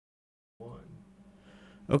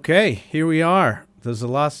Okay, here we are. The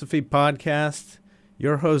Zilosophy Podcast.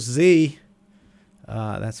 Your host, Z.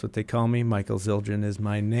 That's what they call me. Michael Zildjian is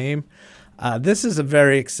my name. This is a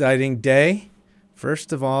very exciting day.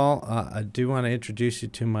 First of all, I do want to introduce you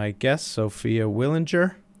to my guest, Sophia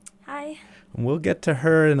Willinger. Hi. And we'll get to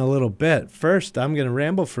her in a little bit. First, I'm going to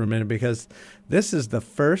ramble for a minute because this is the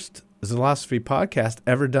first Zilosophy Podcast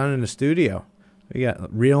ever done in a studio. We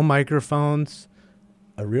got real microphones,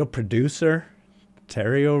 a real producer,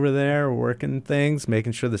 Terry over there working things,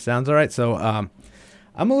 making sure the sound's all right. So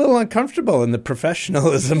I'm a little uncomfortable in the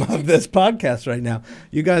professionalism of this podcast right now.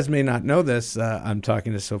 You guys may not know this. I'm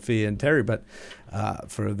talking to Sophia and Terry, but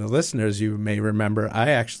for the listeners, you may remember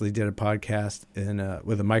I actually did a podcast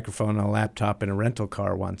with a microphone and a laptop in a rental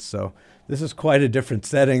car once. So this is quite a different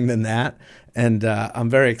setting than that. And I'm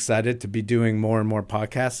very excited to be doing more and more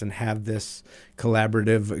podcasts and have this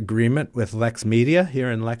collaborative agreement with Lex Media here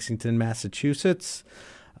in Lexington, Massachusetts.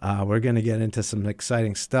 We're going to get into some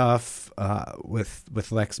exciting stuff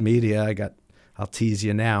with Lex Media. I'll tease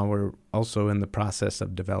you now. We're also in the process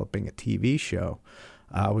of developing a TV show,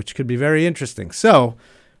 which could be very interesting. So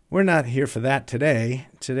we're not here for that today.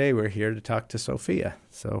 Today we're here to talk to Sophia.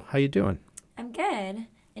 So how you doing? I'm good.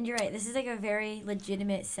 And you're right. This is like a very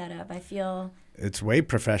legitimate setup. I feel it's way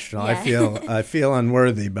professional. Yeah. I feel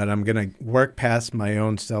unworthy, but I'm going to work past my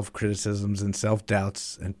own self-criticisms and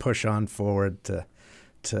self-doubts and push on forward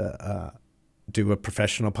to do a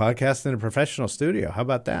professional podcast in a professional studio. How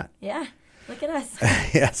about that? Yeah. Look at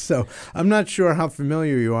us. Yeah. So I'm not sure how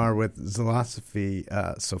familiar you are with Zilosophy,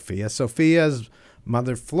 Sophia. Sophia's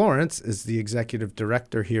mother, Florence, is the executive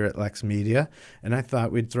director here at Lex Media, and I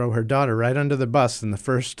thought we'd throw her daughter right under the bus in the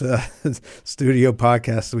first studio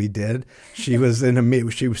podcast we did. She was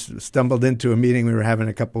stumbled into a meeting we were having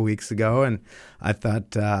a couple weeks ago, and I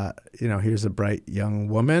thought, here's a bright young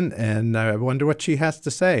woman, and I wonder what she has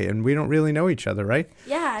to say. And we don't really know each other, right?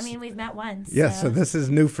 Yeah, I mean, we've met once. Yeah, so this is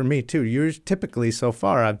new for me, too. Typically, so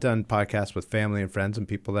far, I've done podcasts with family and friends and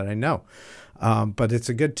people that I know. But it's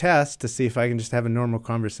a good test to see if I can just have a normal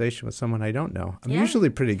conversation with someone I don't know. I'm usually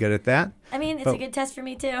pretty good at that. I mean, it's a good test for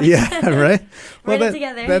me, too. Yeah, right? We're in it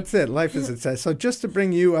together. That's it. Life is a test. So just to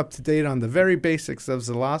bring you up to date on the very basics of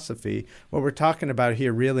Zilosophy, what we're talking about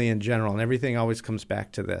here really in general, and everything always comes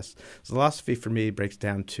back to this. Zilosophy for me breaks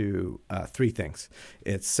down to three things.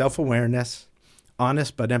 It's self-awareness,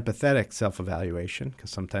 honest but empathetic self-evaluation,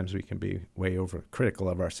 because sometimes we can be way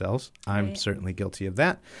overcritical of ourselves. I'm certainly guilty of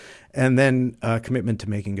that. And then commitment to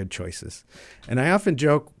making good choices. And I often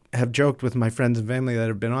have joked with my friends and family that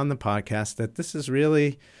have been on the podcast that this is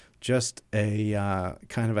really just a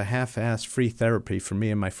kind of a half-assed free therapy for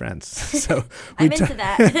me and my friends. So I'm into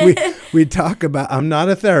that. we talk about, I'm not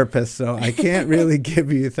a therapist, so I can't really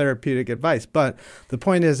give you therapeutic advice. But the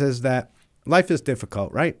point is that life is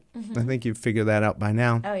difficult, right? Mm-hmm. I think you've figured that out by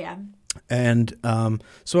now. Oh, yeah. And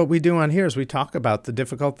so what we do on here is we talk about the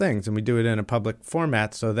difficult things, and we do it in a public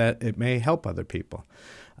format so that it may help other people.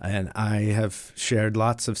 And I have shared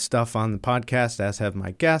lots of stuff on the podcast, as have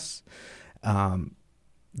my guests,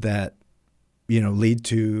 that lead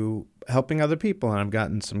to helping other people. And I've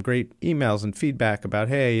gotten some great emails and feedback about,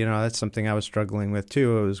 hey, that's something I was struggling with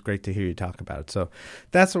too. It was great to hear you talk about it. So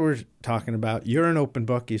that's what we're talking about. You're an open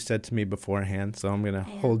book, you said to me beforehand, so I'm going to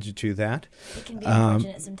hold you to that. It can be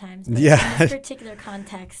unfortunate sometimes, but yeah. in this particular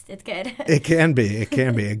context, it's good. It can be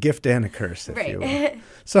a gift and a curse, if you will.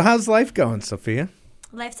 So how's life going, Sophia?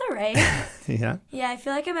 Life's all right. Yeah? Yeah, I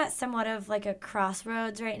feel like I'm at somewhat of like a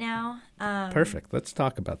crossroads right now. Perfect. Let's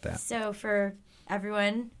talk about that. So for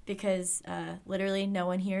everyone, because literally no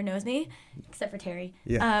one here knows me except for Terry.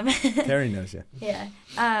 Yeah, Terry knows you. Yeah.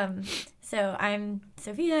 So I'm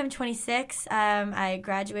Sophia. I'm 26. I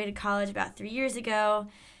graduated college about 3 years ago.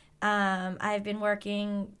 I've been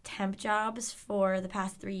working temp jobs for the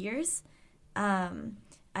past 3 years.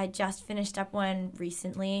 I just finished up one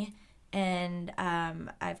recently, and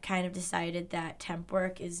I've kind of decided that temp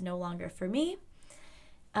work is no longer for me.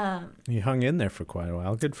 You hung in there for quite a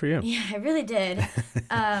while. Good for you. Yeah, I really did.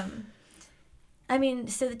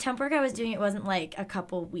 So the temp work I was doing, it wasn't like a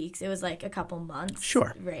couple weeks. It was like a couple months.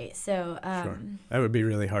 Sure. Right. So. Sure. That would be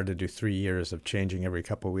really hard to do 3 years of changing every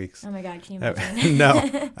couple weeks. Oh, my God. Can you imagine?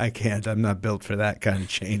 No, I can't. I'm not built for that kind of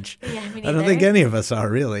change. Yeah, me neither. I don't think any of us are,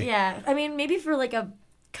 really. Yeah. I mean, maybe for like a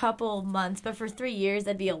couple months, but for 3 years,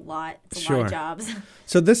 that'd be a lot. It's a lot of jobs.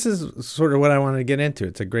 So this is sort of what I want to get into.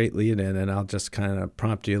 It's a great lead-in, and I'll just kind of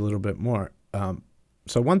prompt you a little bit more.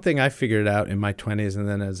 So one thing I figured out in my 20s and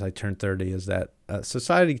then as I turned 30 is that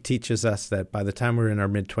society teaches us that by the time we're in our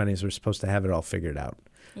mid-20s, we're supposed to have it all figured out.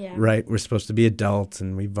 Yeah. right? We're supposed to be adults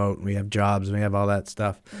and we vote and we have jobs and we have all that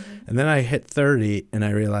stuff. Mm-hmm. And then I hit 30 and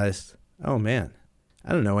I realized, oh man,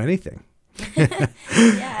 I don't know anything. Yeah.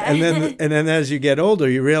 And then as you get older,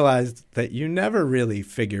 you realize that you never really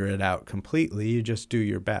figure it out completely. You just do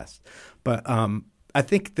your best. But I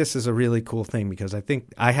think this is a really cool thing because I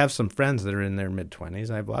think I have some friends that are in their mid-20s.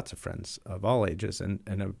 I have lots of friends of all ages and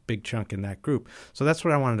a big chunk in that group. So that's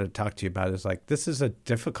what I wanted to talk to you about is like this is a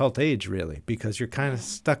difficult age really because you're kind of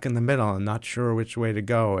stuck in the middle and not sure which way to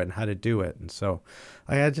go and how to do it. And so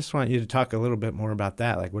I just want you to talk a little bit more about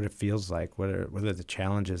that, like what it feels like, what are the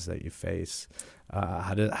challenges that you face,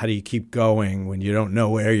 how do you keep going when you don't know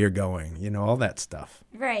where you're going, you know, all that stuff.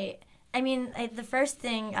 Right. I mean, the first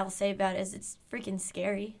thing I'll say about it is it's freaking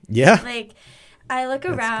scary. Yeah. Like, I look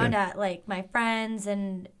That's around good. at, like, my friends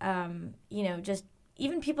and, you know, just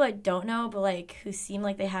even people I don't know, but, like, who seem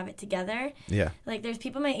like they have it together. Yeah. Like, there's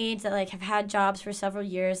people my age that, like, have had jobs for several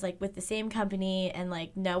years, like, with the same company and,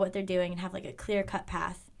 like, know what they're doing and have, like, a clear-cut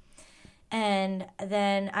path. And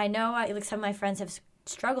then I know, like, some of my friends have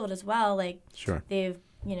struggled as well. Like, Sure. they've,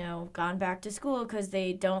 you know, gone back to school because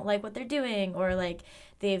they don't like what they're doing or, like,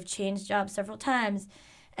 they've changed jobs several times.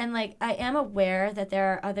 And, like, I am aware that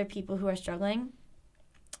there are other people who are struggling,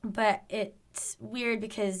 but it's weird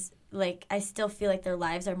because, like, I still feel like their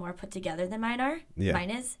lives are more put together than mine are. Yeah.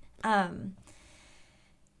 Mine is.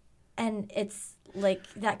 And it's, like,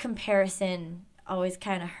 that comparison always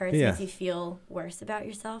kind of hurts, Yeah. makes you feel worse about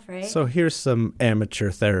yourself, right? So here's some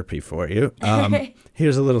amateur therapy for you.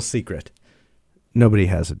 Here's a little secret. Nobody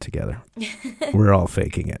has it together. We're all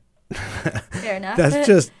faking it. Fair enough. That's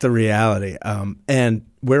just the reality. And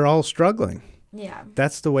we're all struggling. Yeah.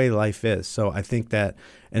 That's the way life is. So I think that,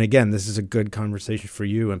 and again, this is a good conversation for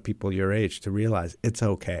you and people your age to realize it's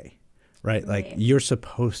okay, right? Like Right. you're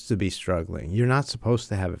supposed to be struggling. You're not supposed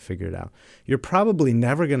to have it figured out. You're probably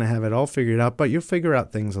never going to have it all figured out, but you'll figure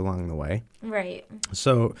out things along the way. Right.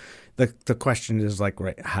 So the question is like,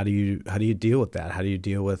 right, how do you deal with that? How do you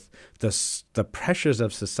deal with the pressures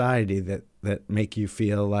of society that make you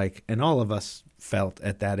feel like, and all of us felt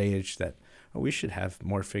at that age that, oh, we should have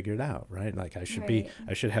more figured out, right? Like I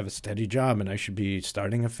should have a steady job and I should be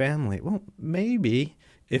starting a family. Well, maybe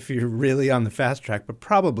if you're really on the fast track, but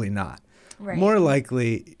probably not. Right. More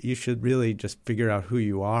likely, you should really just figure out who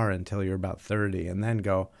you are until you're about 30 and then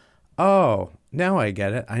go, oh, now I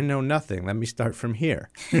get it. I know nothing. Let me start from here.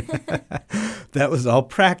 That was all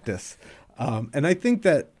practice. And I think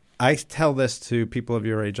that I tell this to people of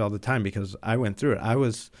your age all the time because I went through it. I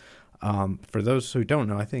was, for those who don't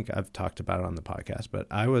know, I think I've talked about it on the podcast, but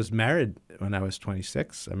I was married when I was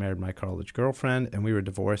 26. I married my college girlfriend, and we were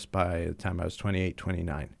divorced by the time I was 28,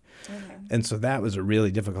 29. Okay. And so that was a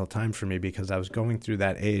really difficult time for me because I was going through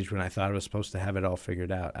that age when I thought I was supposed to have it all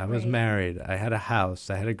figured out. I was Right. married. I had a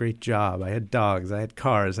house. I had a great job. I had dogs. I had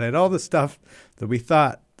cars. I had all the stuff that we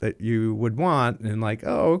thought that you would want. And like,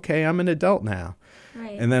 oh, okay, I'm an adult now.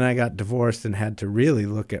 Right. And then I got divorced and had to really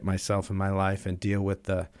look at myself and my life and deal with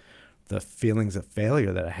the feelings of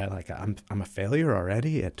failure that I had. Like, I'm a failure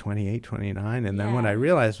already at 28, 29. And then what Yeah. I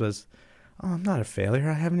realized was, oh, I'm not a failure.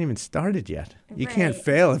 I haven't even started yet. You can't Right.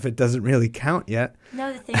 fail if it doesn't really count yet.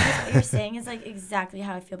 No, the thing is, what you're saying is like exactly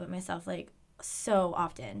how I feel about myself, like so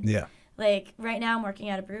often. Yeah. Like right now, I'm working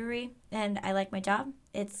at a brewery, and I like my job.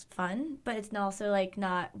 It's fun, but it's also like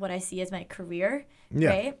not what I see as my career. Yeah.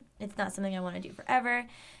 Right? It's not something I want to do forever,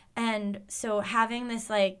 and so having this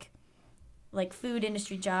like food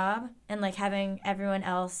industry job, and like having everyone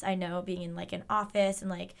else I know being in like an office and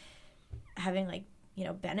like having like, you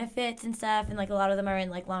know, benefits and stuff, and like a lot of them are in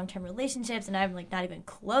like long-term relationships, and I'm like not even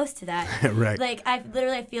close to that. Right. Like I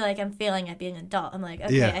literally feel like I'm failing at being an adult. I'm like,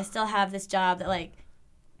 okay, Yeah. I still have this job that like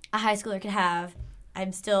a high schooler could have.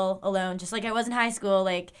 I'm still alone, just like I was in high school.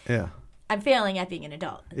 Like Yeah. I'm failing at being an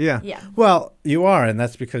adult. Yeah. Yeah. Well, you are, and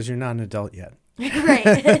that's because you're not an adult yet.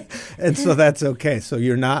 Right. And so that's okay. So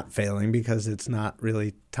you're not failing because it's not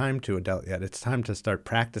really time to adult yet. It's time to start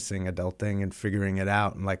practicing adulting and figuring it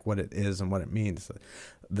out and like what it is and what it means.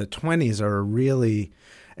 The 20s are really,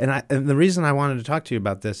 and the reason I wanted to talk to you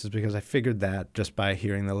about this is because I figured that just by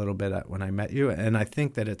hearing a little bit when I met you. And I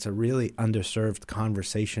think that it's a really underserved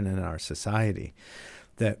conversation in our society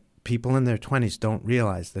that people in their 20s don't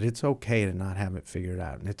realize that it's okay to not have it figured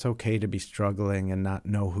out. And it's okay to be struggling and not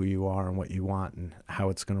know who you are and what you want and how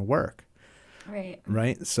it's going to work. Right.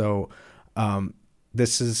 Right. So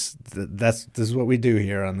this is what we do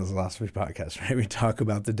here on the Zalosophy Podcast, right? We talk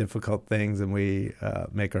about the difficult things and we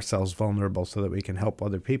make ourselves vulnerable so that we can help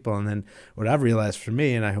other people. And then what I've realized for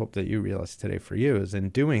me, and I hope that you realize today for you, is in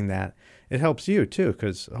doing that, it helps you too,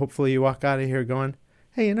 because hopefully you walk out of here going,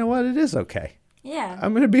 hey, you know what? It is okay. Yeah.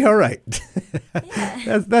 I'm going to be all right.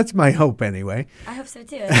 Yeah. That's my hope anyway. I hope so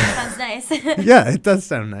too. It sounds nice. Yeah, it does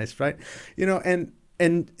sound nice, right?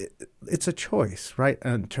 And it's a choice, right?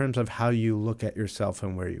 In terms of how you look at yourself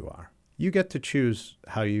and where you are. You get to choose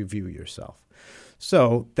how you view yourself.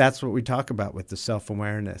 So that's what we talk about with the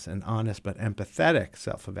self-awareness and honest but empathetic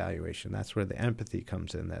self-evaluation. That's where the empathy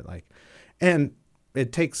comes in. And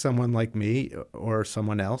it takes someone like me or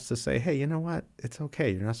someone else to say, hey, you know what? It's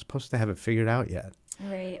okay. You're not supposed to have it figured out yet.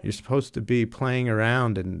 Right. You're supposed to be playing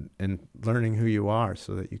around and learning who you are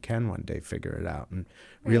so that you can one day figure it out and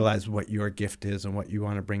realize what your gift is and what you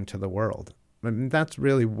want to bring to the world. I mean, that's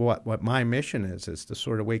really what my mission is to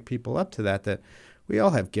sort of wake people up to that we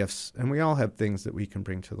all have gifts and we all have things that we can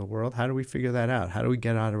bring to the world. How do we figure that out? How do we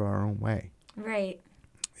get out of our own way? Right.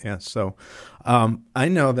 Yeah, so I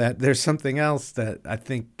know that there's something else that I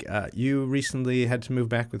think you recently had to move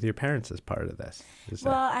back with your parents as part of this.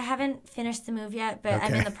 I haven't finished the move yet, but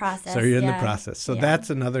I'm in the process. So you're in the process. So that's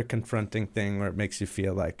another confronting thing where it makes you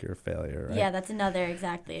feel like you're a failure, right? Yeah, that's another,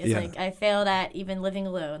 exactly. It's like I failed at even living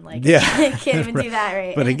alone. Like, yeah. I can't even do that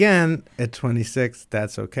right. But again, at 26,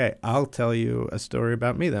 that's okay. I'll tell you a story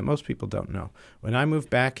about me that most people don't know. When I moved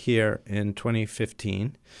back here in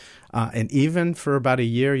 2015, and even for about a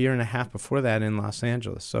year and a half before that in Los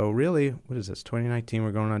Angeles. So really, what is this, 2019,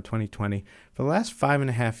 we're going on 2020. For the last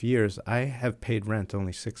 5.5 years, I have paid rent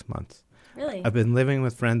only 6 months. Really? I've been living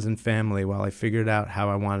with friends and family while I figured out how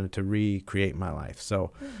I wanted to recreate my life.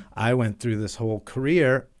 So I went through this whole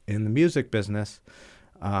career in the music business.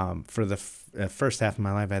 For the first half of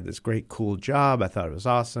my life, I had this great, cool job. I thought it was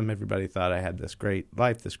awesome. Everybody thought I had this great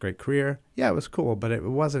life, this great career. Yeah, it was cool, but it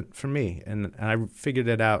wasn't for me. And I figured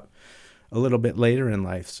it out a little bit later in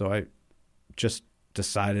life. So I just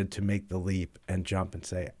decided to make the leap and jump and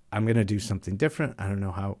say, I'm going to do something different. I don't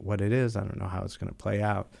know what it is. I don't know how it's going to play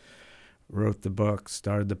out. Wrote the book,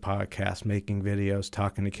 started the podcast, making videos,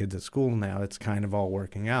 talking to kids at school now. It's kind of all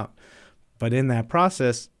working out. But in that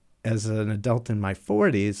process, as an adult in my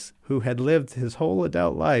 40s who had lived his whole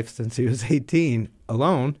adult life since he was 18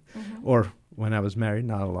 alone, or when I was married,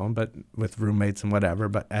 not alone, but with roommates and whatever,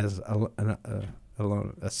 but as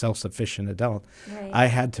alone, a self-sufficient adult, Right. I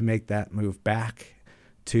had to make that move back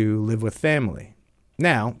to live with family.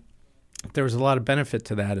 Now, there was a lot of benefit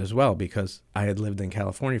to that as well because I had lived in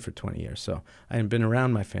California for 20 years, so I hadn't been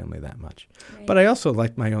around my family that much. Right. But I also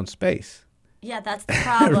liked my own space. Yeah, that's the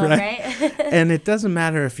problem, right? And it doesn't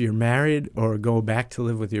matter if you're married or go back to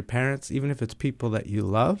live with your parents, even if it's people that you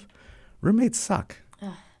love, roommates suck.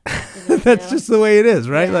 That's just the way it is,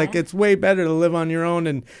 right? Yeah. Like it's way better to live on your own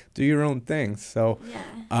and do your own things. So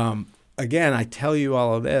again, I tell you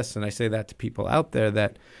all of this, and I say that to people out there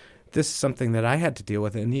that this is something that I had to deal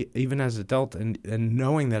with, and even as an adult, and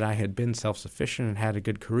knowing that I had been self-sufficient and had a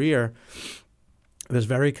good career, it was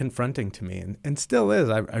very confronting to me, and still is.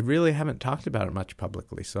 I really haven't talked about it much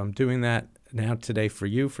publicly, so I'm doing that now today for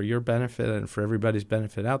you, for your benefit, and for everybody's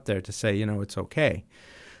benefit out there to say, it's okay.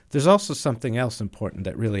 There's also something else important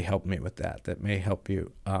that really helped me with that may help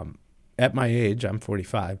you. At my age, I'm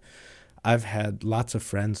 45, I've had lots of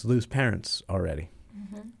friends lose parents already,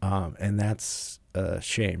 and that's a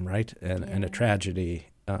shame, right? And a tragedy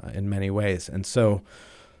in many ways. And so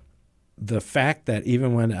the fact that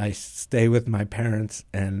even when I stay with my parents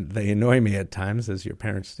and they annoy me at times, as your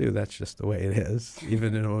parents do, that's just the way it is.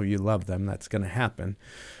 Even though you love them, that's going to happen.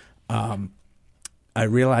 I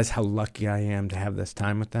realize how lucky I am to have this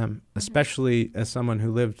time with them, especially as someone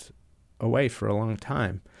who lived away for a long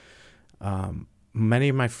time. Many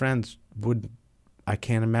of my friends I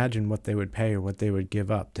can't imagine what they would pay or what they would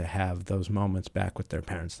give up to have those moments back with their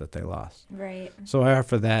parents that they lost. Right. So I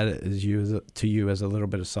offer that to you as a little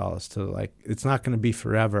bit of solace to it's not going to be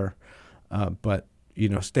forever, but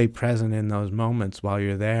stay present in those moments while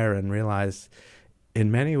you're there and realize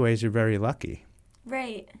in many ways you're very lucky.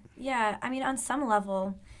 Right. Yeah. I mean, on some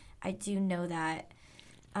level, I do know that,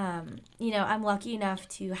 I'm lucky enough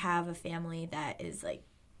to have a family that is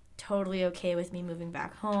totally okay with me moving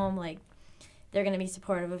back home. They're going to be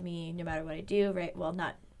supportive of me no matter what I do, right? Well,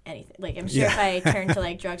 not anything. I'm sure if I turn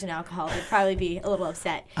to drugs and alcohol, they'd probably be a little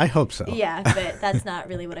upset. I hope so. Yeah, but that's not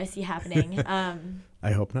really what I see happening.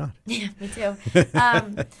 I hope not. Yeah, me too.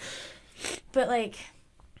 But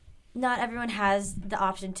not everyone has the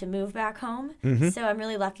option to move back home. Mm-hmm. So I'm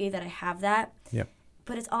really lucky that I have that. Yep.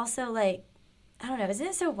 But it's also I don't know, isn't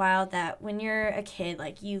it so wild that when you're a kid,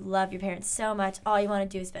 you love your parents so much, all you want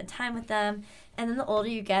to do is spend time with them, and then the older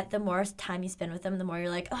you get, the more time you spend with them, the more you're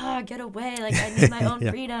like, oh, get away, I need my own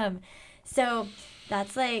freedom. So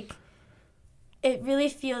that's it really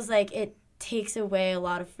feels like it takes away a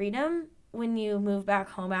lot of freedom when you move back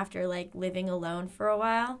home after like living alone for a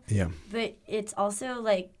while. Yeah. But it's also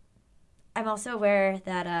like I'm also aware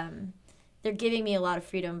that they're giving me a lot of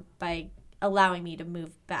freedom by allowing me to move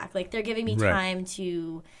back. Like they're giving me time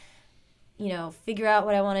to, figure out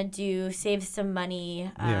what I want to do, save some money,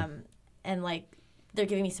 and like they're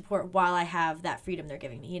giving me support while I have that freedom they're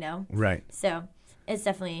giving me, Right. So it's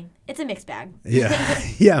a mixed bag. Yeah.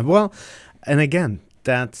 Yeah. Well, and again,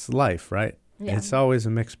 that's life, right? Yeah. It's always a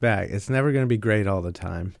mixed bag. It's never going to be great all the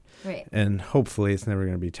time. Right. And hopefully it's never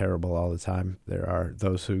going to be terrible all the time. There are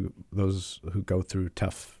those who go through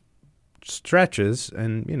tough stretches,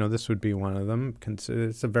 and this would be one of them.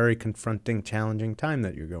 It's a very confronting, challenging time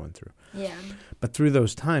that you're going through. Yeah. But through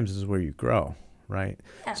those times is where you grow, right?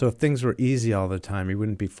 Yeah. So if things were easy all the time, you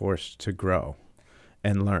wouldn't be forced to grow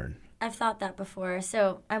and learn. I've thought that before.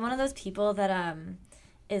 So I'm one of those people that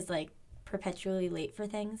is like perpetually late for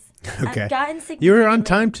things. Okay. I've gotten You were on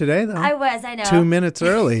time today, though. I know. 2 minutes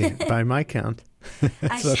early by my count.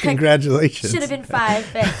 So congratulations. Should have been 5,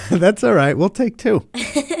 but that's all right. We'll take 2.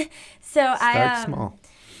 So Start small.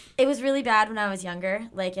 It was really bad when I was younger.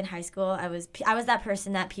 Like in high school, I was that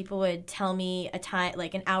person that people would tell me a time,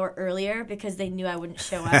 like an hour earlier, because they knew I wouldn't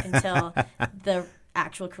show up until the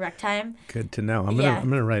actual correct time. Good to know. I'm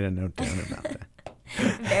gonna write a note down about that.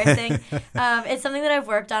 Embarrassing. It's something that I've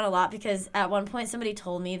worked on a lot, because at one point somebody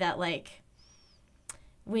told me that like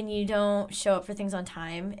when you don't show up for things on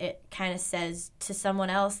time, it kind of says to someone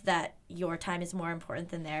else that your time is more important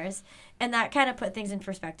than theirs, and that kind of put things in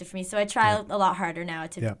perspective for me. So I try a lot harder now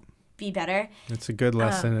to be better. It's a good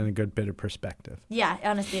lesson and a good bit of perspective. Yeah,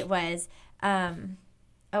 honestly, it was.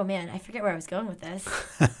 Oh man, I forget where I was going with this.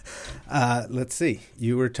 Let's see.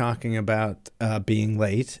 You were talking about being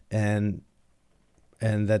late, and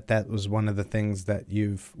that was one of the things that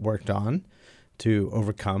you've worked on to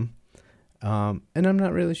overcome. And I'm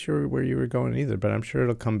not really sure where you were going either, but I'm sure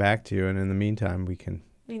it'll come back to you. And in the meantime, we can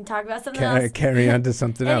talk about something else. Carry on to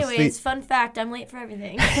something else. Anyways, fun fact, I'm late for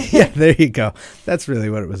everything. Yeah, there you go. That's really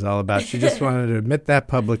what it was all about. She just wanted to admit that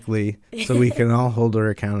publicly so we can all hold her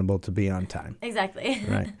accountable to be on time. Exactly.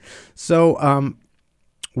 Right. So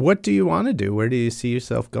what do you want to do? Where do you see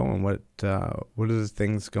yourself going? What are the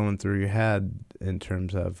things going through your head in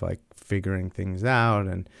terms of like figuring things out?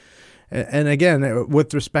 And again,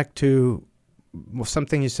 with respect to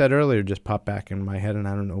something you said earlier just popped back in my head, and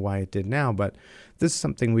I don't know why it did now, but this is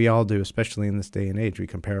something we all do, especially in this day and age. We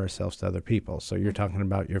compare ourselves to other people. So you're talking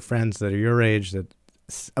about your friends that are your age that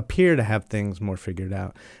appear to have things more figured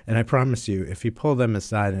out. And I promise you, if you pull them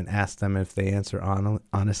aside and ask them if they answer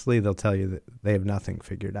honestly, they'll tell you that they have nothing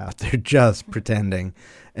figured out. They're just pretending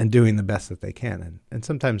and doing the best that they can. And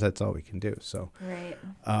sometimes that's all we can do. So right.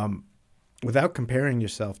 Without comparing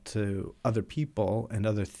yourself to other people and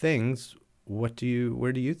other things, where do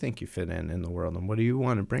you think you fit in the world, and what do you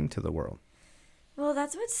want to bring to the world? Well,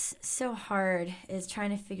 that's what's so hard, is trying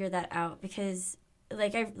to figure that out, because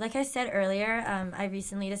like I said earlier, I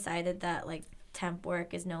recently decided that like temp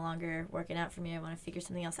work is no longer working out for me. I want to figure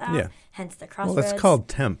something else out. Yeah. Hence the Crossroads. Well, it's called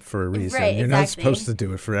temp for a reason. Right, You're not supposed to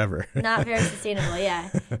do it forever. Not very sustainable, yeah.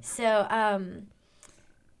 So,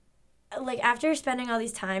 like after spending all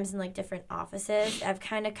these times in like different offices, I've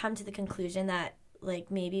kind of come to the conclusion that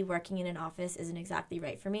like maybe working in an office isn't exactly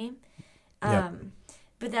right for me. But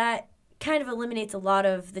that kind of eliminates a lot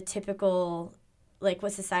of the typical, like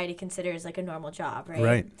what society considers like a normal job, right?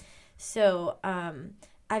 Right. So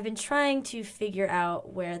I've been trying to figure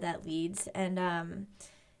out where that leads. And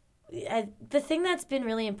the thing that's been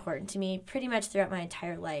really important to me pretty much throughout my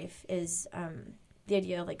entire life is the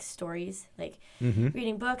idea of like stories, like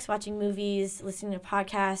reading books, watching movies, listening to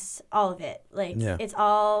podcasts, all of it. Like it's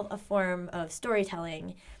all a form of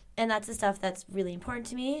storytelling. And that's the stuff that's really important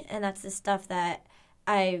to me. And that's the stuff that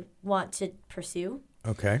I want to pursue.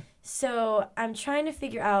 Okay. So I'm trying to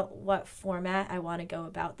figure out what format I want to go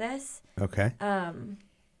about this. Okay.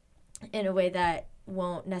 In a way that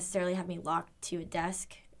won't necessarily have me locked to a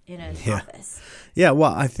desk in an office. Yeah,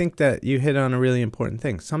 well, I think that you hit on a really important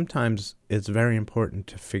thing. Sometimes it's very important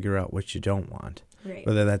to figure out what you don't want, right.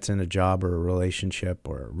 Whether that's in a job or a relationship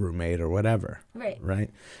or a roommate or whatever. Right?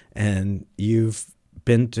 And you've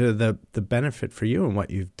been to the benefit for you, and what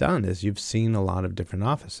you've done is you've seen a lot of different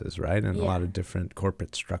offices, right? And a lot of different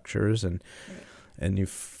corporate structures, and you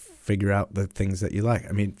figure out the things that you like.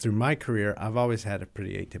 I mean, through my career, I've always had a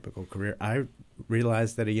pretty atypical career. I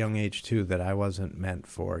realized at a young age, too, that I wasn't meant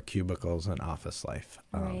for cubicles and office life.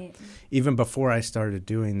 Right. Even before I started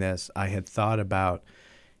doing this, I had thought about,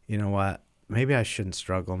 you know what, maybe I shouldn't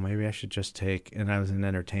struggle. Maybe I should just take, and I was in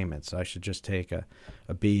entertainment, so I should just take a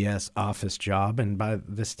BS office job. And by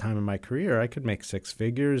this time in my career, I could make six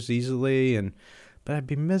figures easily, but I'd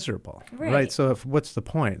be miserable, right? So what's the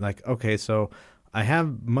point? Like, okay, so I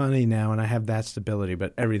have money now and I have that stability,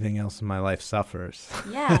 but everything else in my life suffers.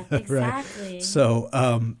 Yeah, exactly. Right?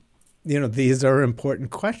 So, these are important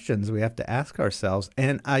questions we have to ask ourselves.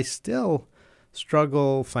 And I still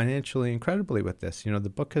struggle financially incredibly with this. The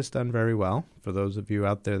book has done very well. For those of you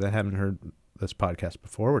out there that haven't heard this podcast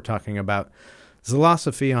before, we're talking about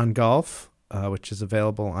Zalosophy on Golf, which is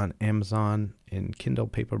available on Amazon in Kindle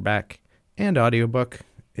paperback and audiobook.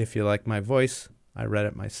 If you like my voice, I read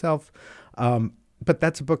it myself. But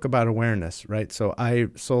that's a book about awareness, right? So I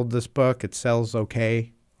sold this book. It sells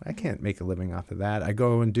okay. I can't make a living off of that. I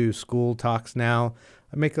go and do school talks now.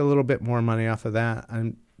 I make a little bit more money off of that.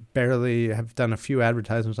 I barely have done a few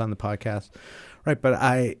advertisements on the podcast, right? But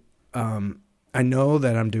I know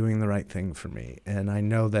that I'm doing the right thing for me. And I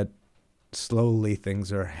know that slowly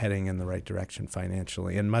things are heading in the right direction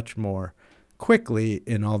financially and much more quickly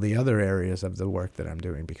in all the other areas of the work that I'm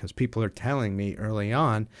doing, because people are telling me early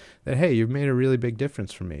on that, hey, you've made a really big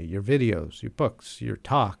difference for me. Your videos, your books, your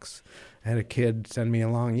talks. I had a kid send me a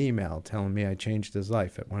long email telling me I changed his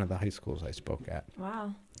life at one of the high schools I spoke at.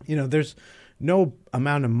 Wow. There's no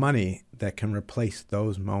amount of money that can replace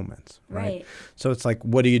those moments, right? So it's like,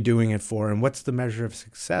 what are you doing it for? And what's the measure of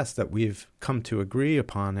success that we've come to agree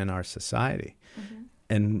upon in our society? Mm-hmm.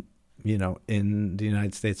 And in the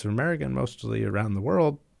United States of America and mostly around the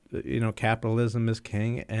world, capitalism is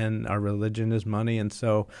king and our religion is money. And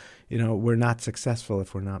so, we're not successful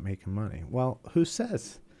if we're not making money. Well, who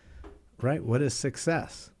says, right? What is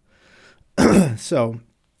success? So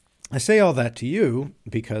I say all that to you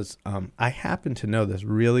because I happen to know this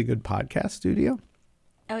really good podcast studio.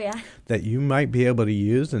 Oh, yeah? That you might be able to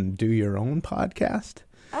use and do your own podcast.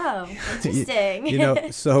 Oh,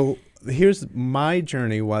 interesting. So here's my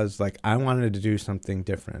journey was like, I wanted to do something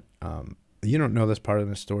different. You don't know this part of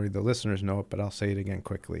the story. The listeners know it, but I'll say it again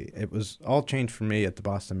quickly. It was all changed for me at the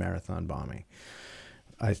Boston Marathon bombing.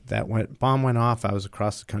 Bomb went off. I was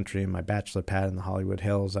across the country in my bachelor pad in the Hollywood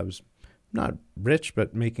Hills. I was not rich,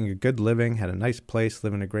 but making a good living, had a nice place,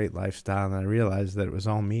 living a great lifestyle. And I realized that it was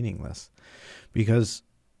all meaningless because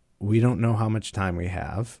we don't know how much time we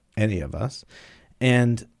have, any of us.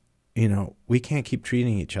 And we can't keep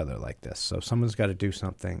treating each other like this. So someone's got to do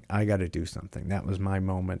something. I got to do something. That was my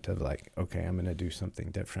moment of like, okay, I'm going to do something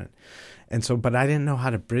different. And so, but I didn't know how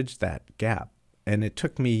to bridge that gap. And it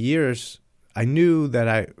took me years. I knew that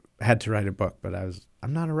I had to write a book, but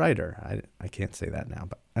I'm not a writer. I can't say that now,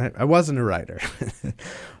 but I wasn't a writer.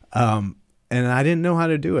 And I didn't know how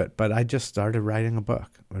to do it, but I just started writing a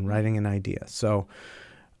book and writing an idea. So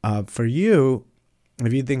for you,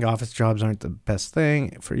 if you think office jobs aren't the best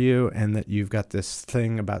thing for you and that you've got this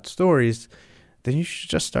thing about stories, then you should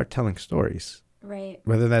just start telling stories. Right.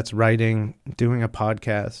 Whether that's writing, doing a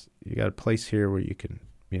podcast, you got a place here where you can,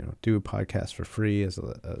 do a podcast for free as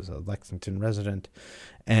a Lexington resident,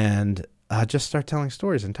 and just start telling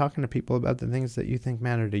stories and talking to people about the things that you think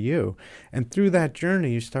matter to you. And through that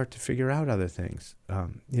journey, you start to figure out other things.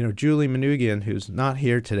 Julie Manoogian, who's not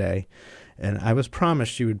here today, and I was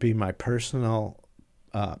promised she would be my personal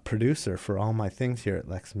producer for all my things here at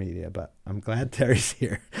Lex Media, but I'm glad Terry's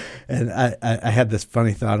here. And I had this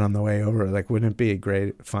funny thought on the way over, like, wouldn't it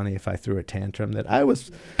be funny if I threw a tantrum that I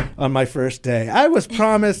was, on my first day, I was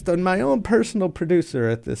promised on my own personal producer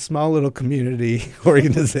at this small little community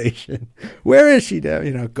organization. Where is she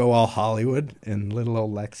now? Go all Hollywood in little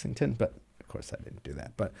old Lexington. But of course I didn't do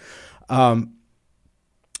that. But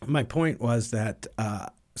my point was that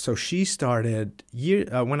so she started,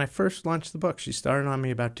 when I first launched the book, she started on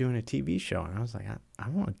me about doing a TV show. And I was like, I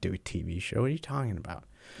don't want to do a TV show. What are you talking about?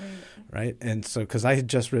 Right? And so, because I had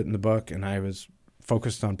just written the book and I was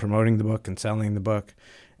focused on promoting the book and selling the book,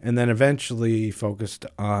 and then eventually focused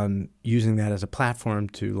on using that as a platform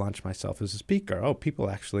to launch myself as a speaker. Oh, people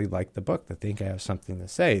actually like the book. They think I have something to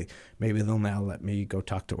say. Maybe they'll now let me go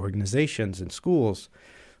talk to organizations and schools,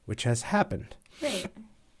 which has happened. Right.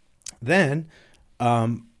 Then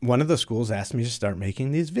one of the schools asked me to start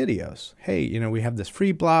making these videos. Hey, we have this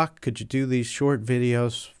free block. Could you do these short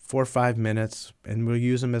videos, 4 or 5 minutes, and we'll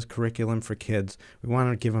use them as curriculum for kids. We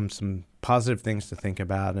want to give them some positive things to think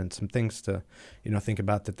about and some things to, think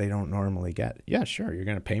about that they don't normally get. Yeah, sure. You're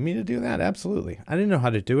going to pay me to do that? Absolutely. I didn't know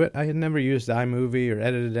how to do it. I had never used iMovie or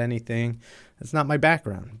edited anything. That's not my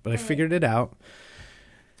background, but I figured it out.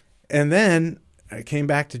 And then I came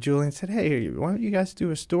back to Julie and said, hey, why don't you guys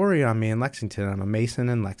do a story on me in Lexington? I'm a Mason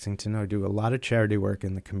in Lexington. I do a lot of charity work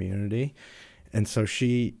in the community. And so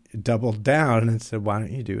she doubled down and said, why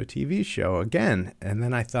don't you do a TV show again? And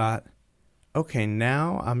then I thought, okay,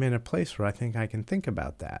 now I'm in a place where I think I can think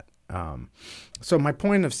about that. So my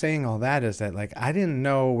point of saying all that is that, like, I didn't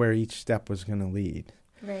know where each step was going to lead.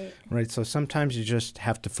 Right. So sometimes you just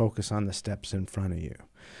have to focus on the steps in front of you.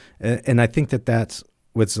 And I think that that's,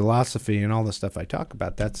 with Zolosophy and all the stuff I talk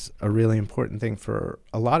about, that's a really important thing for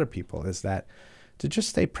a lot of people, is that to just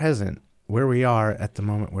stay present where we are at the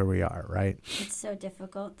moment where we are, right? It's so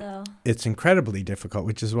difficult, though. It's incredibly difficult,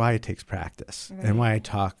 which is why it takes practice and why I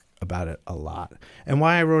talk about it a lot. And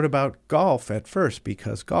why I wrote about golf at first,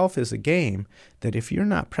 because golf is a game that if you're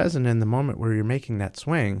not present in the moment where you're making that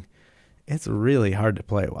swing, it's really hard to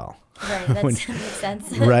play well. Right, that makes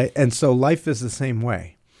sense. Right, and so life is the same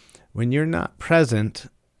way. When you're not present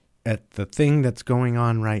at the thing that's going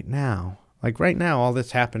on right now, like right now, all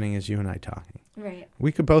that's happening is you and I talking. Right.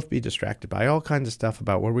 We could both be distracted by all kinds of stuff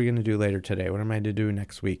about what we're going to do later today. What am I to do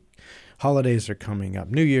next week? Holidays are coming up.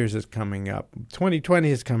 New Year's is coming up. 2020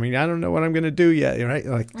 is coming. I don't know what I'm going to do yet, right?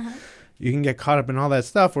 Like, you can get caught up in all that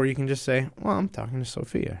stuff, or you can just say, well, I'm talking to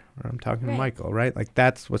Sophia, or I'm talking to Michael, right? Like,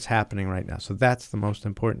 that's what's happening right now. So that's the most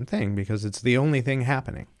important thing, because it's the only thing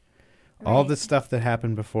happening. Right. All the stuff that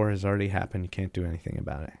happened before has already happened. You can't do anything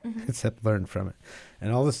about it except learn from it.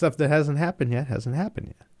 And all the stuff that hasn't happened yet hasn't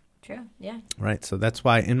happened yet. True, yeah. Right, so that's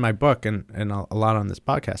why in my book, and a lot on this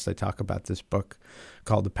podcast, I talk about this book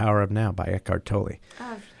called The Power of Now by Eckhart Tolle.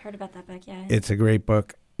 Oh, I've heard about that book, yeah. It's a great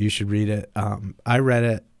book. You should read it. I read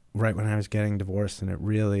it right when I was getting divorced, and it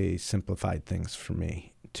really simplified things for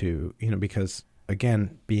me to, because,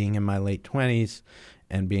 again, being in my late 20s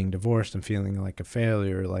and being divorced and feeling like a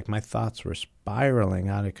failure, like my thoughts were spiraling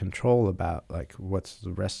out of control about, like, what's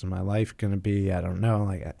the rest of my life going to be? I don't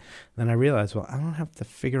know. Then I realized, well, I don't have to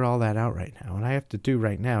figure all that out right now. What I have to do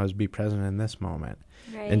right now is be present in this moment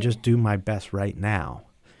and just do my best right now.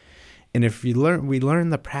 And if we learn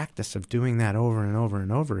the practice of doing that over and over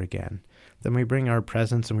and over again, then we bring our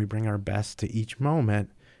presence and we bring our best to each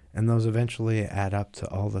moment, and those eventually add up to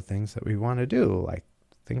all the things that we want to do, like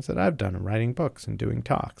things that I've done, writing books and doing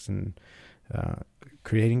talks and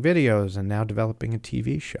creating videos and now developing a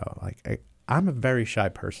TV show. Like, I'm a very shy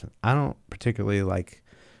person. I don't particularly like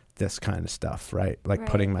this kind of stuff, right? Like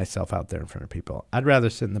putting myself out there in front of people. I'd rather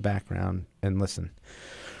sit in the background and listen.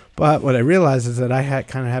 But what I realized is that I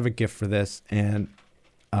kind of have a gift for this, and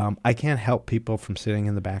I can't help people from sitting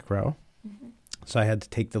in the back row. So I had to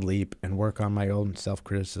take the leap and work on my own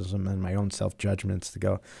self-criticism and my own self-judgments to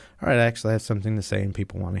go, all right, I actually have something to say and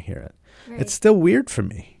people want to hear it. Right. It's still weird for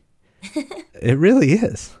me. It really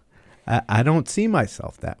is. I don't see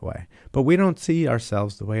myself that way. But we don't see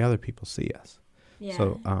ourselves the way other people see us. Yeah.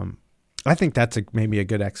 So I think that's maybe a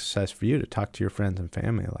good exercise for you to talk to your friends and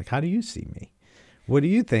family. Like, how do you see me? What do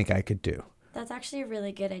you think I could do? That's actually a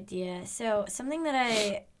really good idea. So something that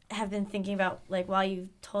I have been thinking about, like, while you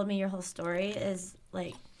told me your whole story, is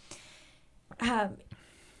like,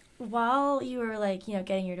 while you were, like,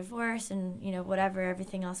 getting your divorce and whatever,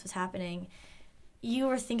 everything else was happening, you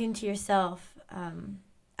were thinking to yourself,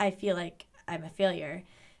 I feel like I'm a failure.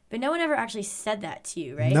 But no one ever actually said that to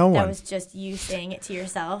you, right? No one. That was just you saying it to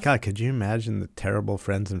yourself. God, could you imagine the terrible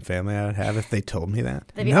friends and family I would have if they told me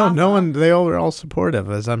that? No one. They all were all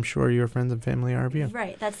supportive, as I'm sure your friends and family are of you.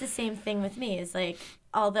 Right. That's the same thing with me. It's like,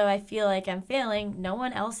 although I feel like I'm failing, no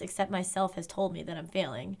one else except myself has told me that I'm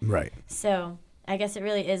failing. Right. So I guess it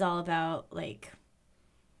really is all about, like,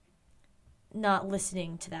 not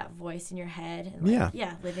listening to that voice in your head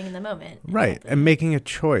and living in the moment. Right. And making a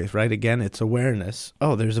choice, right? Again, it's awareness.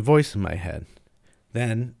 Oh, there's a voice in my head.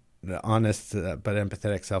 Then the honest but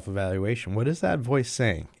empathetic self-evaluation. What is that voice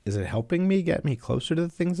saying? Is it helping me get me closer to the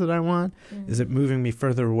things that I want? Is it moving me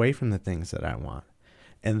further away from the things that I want?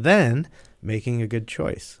 And then making a good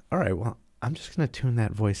choice. All right, well, I'm just going to tune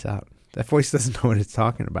that voice out. That voice doesn't know what it's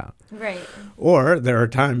talking about. Right. Or there are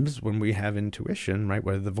times when we have intuition, right,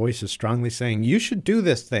 where the voice is strongly saying, you should do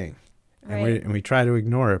this thing. Right. And we try to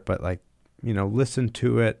ignore it, but, like, listen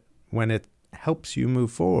to it when it helps you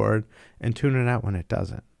move forward and tune it out when it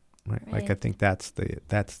doesn't. Right? Like, I think that's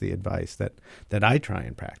the advice that I try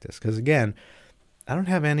and practice. Because, again, I don't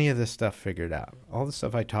have any of this stuff figured out. All the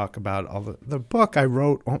stuff I talk about, all the book I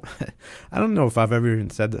wrote, I don't know if I've ever even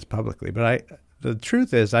said this publicly, but the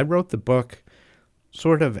truth is, I wrote the book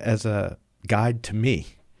sort of as a guide to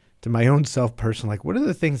me, to my own self person. Like, what are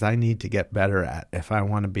the things I need to get better at if I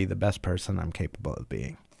want to be the best person I'm capable of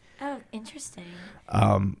being? Oh, interesting.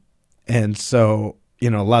 And so,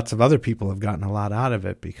 lots of other people have gotten a lot out of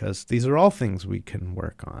it because these are all things we can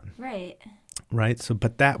work on. Right. Right. So,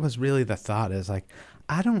 but that was really the thought, is like,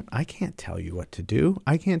 I can't tell you what to do.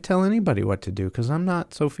 I can't tell anybody what to do because I'm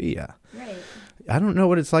not Sophia. Right. I don't know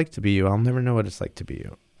what it's like to be you. I'll never know what it's like to be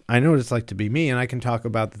you. I know what it's like to be me, and I can talk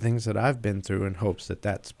about the things that I've been through in hopes that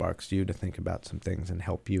that sparks you to think about some things and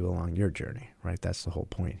help you along your journey, right? That's the whole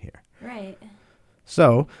point here. Right.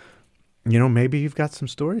 So, maybe you've got some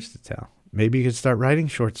stories to tell. Maybe you could start writing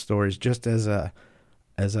short stories just as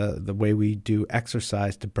the way we do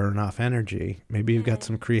exercise to burn off energy. Maybe you've got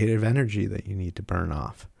some creative energy that you need to burn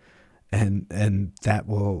off. And that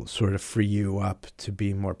will sort of free you up to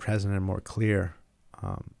be more present and more clear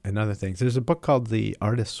and other things. There's a book called The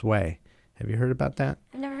Artist's Way. Have you heard about that?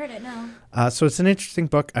 I've never heard it, no. So it's an interesting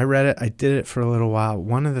book. I read it. I did it for a little while.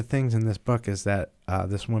 One of the things in this book is that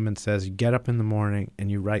this woman says you get up in the morning and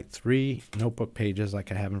you write 3 notebook pages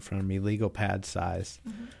like I have in front of me, legal pad size,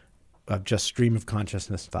 of just stream of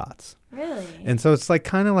consciousness thoughts. Really? And so it's like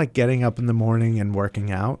kind of like getting up in the morning and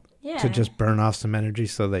working out. Yeah. To just burn off some energy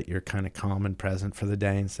so that you're kind of calm and present for the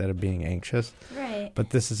day instead of being anxious. Right.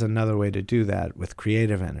 But this is another way to do that with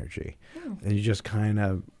creative energy. And you just kind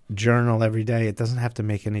of journal every day. It doesn't have to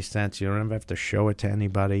make any sense. You don't have to show it to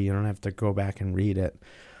anybody. You don't have to go back and read it.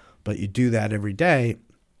 But you do that every day.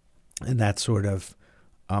 And that's sort of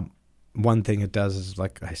one thing it does is,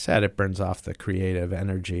 like I said, it burns off the creative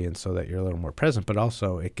energy and so that you're a little more present. But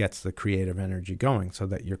also it gets the creative energy going so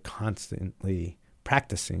that you're constantly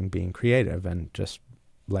practicing being creative and just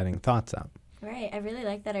letting thoughts out. Right. I really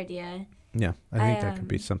like that idea. Yeah, I think that could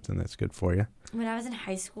be something that's good for you. When I was in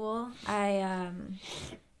high school, I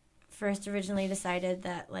first originally decided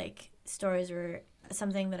that, like, stories were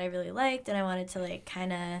something that I really liked, and I wanted to, like,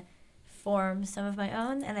 kind of form some of my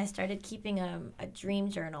own, and I started keeping a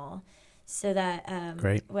dream journal so that,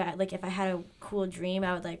 Great. Like, if I had a cool dream,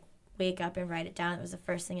 I would, like, wake up and write it down. It was the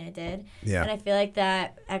first thing I did. Yeah. And I feel like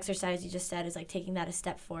that exercise you just said is like taking that a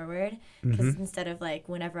step forward, because instead of like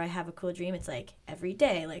whenever I have a cool dream, it's like every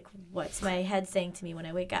day, like what's my head saying to me when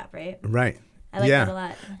I wake up, right? Right. I like that a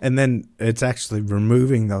lot. And then it's actually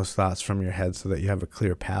removing those thoughts from your head so that you have a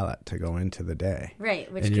clear palette to go into the day.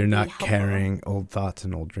 Right. Which and you're not carrying old thoughts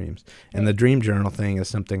and old dreams. Right. And the dream journal thing is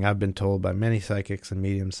something I've been told by many psychics and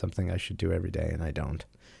mediums, something I should do every day, and I don't.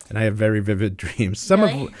 And I have very vivid dreams, some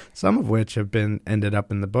of which have been ended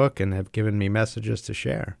up in the book and have given me messages to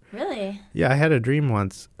share. Really? Yeah, I had a dream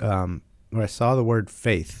once where I saw the word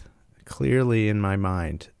faith clearly in my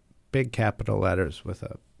mind, big capital letters with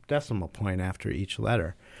a decimal point after each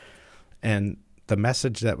letter. And the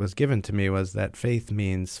message that was given to me was that faith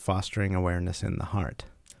means fostering awareness in the heart.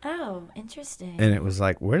 Oh, interesting. And it was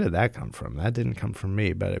like, where did that come from? That didn't come from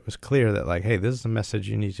me, but it was clear that, like, hey, this is a message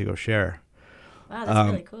you need to go share. Wow, that's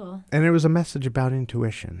really cool. And it was a message about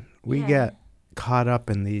intuition. We get caught up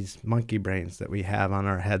in these monkey brains that we have on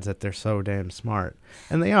our heads that they're so damn smart.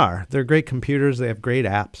 And they are. They're great computers. They have great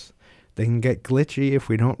apps. They can get glitchy if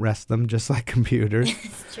we don't rest them, just like computers.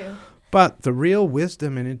 It's true. But the real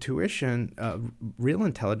wisdom and intuition, real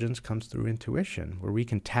intelligence comes through intuition, where we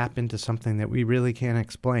can tap into something that we really can't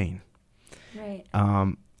explain. Right.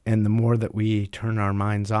 And the more that we turn our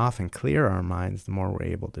minds off and clear our minds, the more we're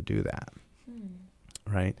able to do that.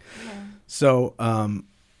 Right? Yeah. So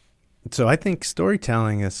I think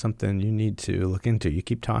storytelling is something you need to look into. You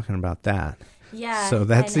keep talking about that. Yeah. So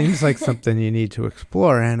that seems like something you need to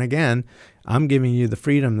explore. And again, I'm giving you the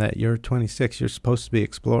freedom that you're 26. You're supposed to be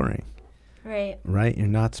exploring. Right. Right? You're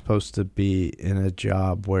not supposed to be in a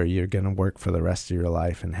job where you're going to work for the rest of your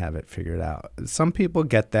life and have it figured out. Some people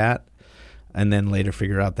get that and then later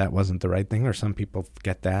figure out that wasn't the right thing. Or some people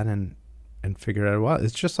get that and figure out, well,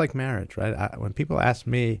 it's just like marriage, right? When people ask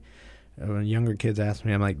me, when younger kids ask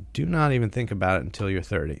me, I'm like, do not even think about it until you're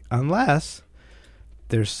 30. Unless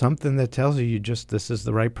there's something that tells you this is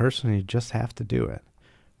the right person, you just have to do it.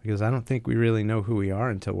 Because I don't think we really know who we are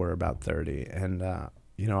until we're about 30. And,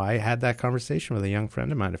 I had that conversation with a young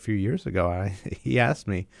friend of mine a few years ago. He asked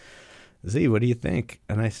me, Z, what do you think?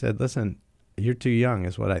 And I said, listen, you're too young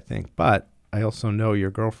is what I think. But I also know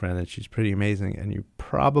your girlfriend, and she's pretty amazing, and you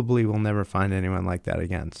probably will never find anyone like that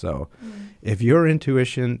again. So if your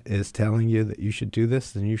intuition is telling you that you should do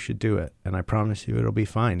this, then you should do it. And I promise you it'll be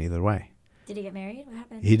fine either way. Did he get married? What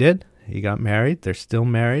happened? He did. He got married. They're still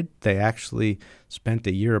married. They actually spent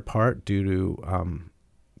a year apart due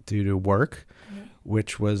to work,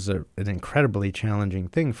 which was an incredibly challenging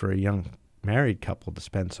thing for a young married couple to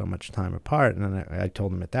spend so much time apart. And then I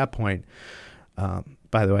told him at that point,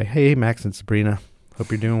 by the way, hey, Max and Sabrina,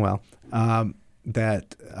 hope you're doing well,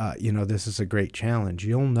 that this is a great challenge.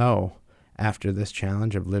 You'll know after this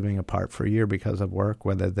challenge of living apart for a year because of work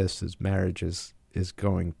whether this marriage is is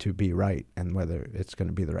going to be right and whether it's going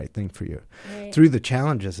to be the right thing for you. Right. Through the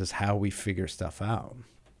challenges is how we figure stuff out.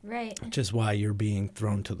 Right. Which is why you're being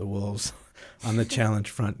thrown to the wolves on the challenge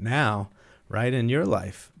front now, right, in your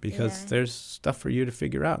life, because there's stuff for you to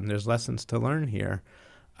figure out and there's lessons to learn here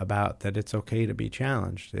about that it's okay to be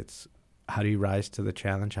challenged. It's how do you rise to the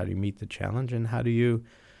challenge? How do you meet the challenge? And how do you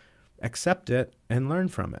accept it and learn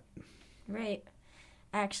from it? Right.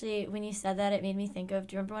 Actually, when you said that, it made me think of,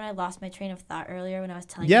 do you remember when I lost my train of thought earlier when I was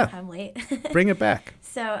telling you how I'm late? Bring it back.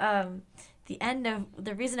 So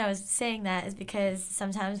the reason I was saying that is because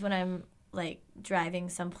sometimes when I'm like driving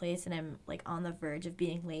someplace and I'm like on the verge of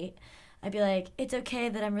being late, I'd be like, it's okay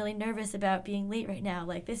that I'm really nervous about being late right now.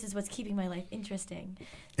 Like, this is what's keeping my life interesting.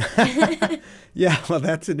 Yeah, well,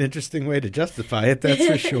 that's an interesting way to justify it, that's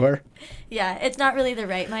for sure. Yeah, it's not really the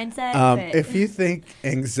right mindset. But if you think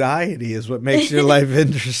anxiety is what makes your life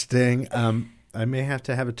interesting, I may have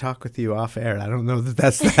to have a talk with you off air. I don't know that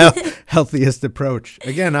that's the healthiest approach.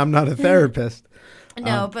 Again, I'm not a therapist.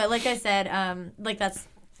 No, but like I said, like that's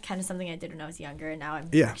kind of something I did when I was younger, and now I'm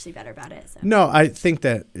actually better about it. So. No, I think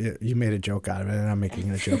that you made a joke out of it, and I'm making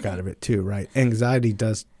a joke out of it too, right? Anxiety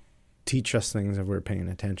does teach us things if we're paying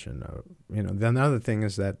attention. The other thing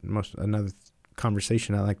is that another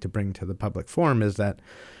conversation I like to bring to the public forum is that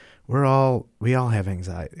we all have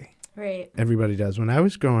anxiety. Right. Everybody does. When I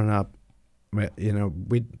was growing up,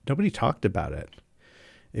 nobody talked about it.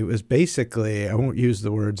 It was basically, I won't use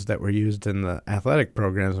the words that were used in the athletic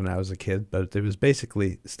programs when I was a kid, but it was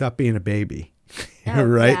basically stop being a baby,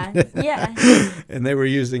 right? Yeah. And they were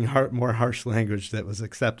using more harsh language that was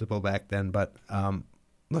acceptable back then. But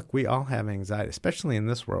look, we all have anxiety, especially in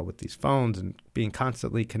this world with these phones and being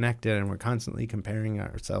constantly connected, and we're constantly comparing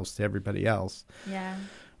ourselves to everybody else. Yeah.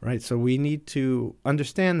 Right. So we need to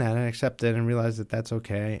understand that and accept it and realize that that's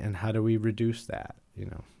okay. And how do we reduce that?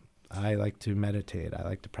 I like to meditate. I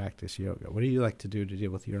like to practice yoga. What do you like to do to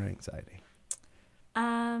deal with your anxiety?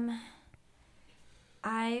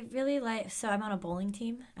 I really so I'm on a bowling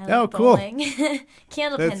team. I like cool. bowling.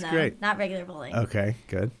 Candlepin, That's though. great. Not regular bowling. Okay,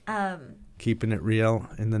 good. Keeping it real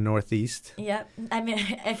in the Northeast. Yep. I mean,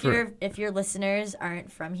 if your listeners aren't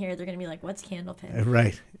from here, they're going to be like, what's candlepin?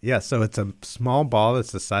 Right. Yeah, so it's a small ball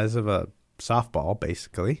that's the size of a softball,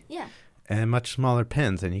 basically. Yeah. And much smaller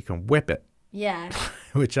pins, and you can whip it. Yeah.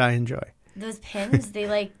 Which I enjoy. Those pins, they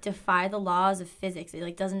like defy the laws of physics. It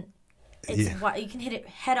like doesn't. You can hit it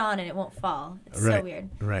head on and it won't fall. It's so weird.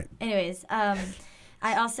 Right. Anyways, I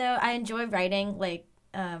enjoy writing like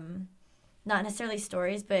not necessarily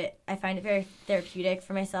stories, but I find it very therapeutic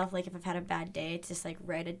for myself. Like if I've had a bad day, to just like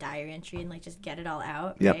write a diary entry and like just get it all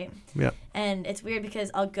out. Yep. Right. Yeah. And it's weird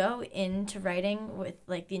because I'll go into writing with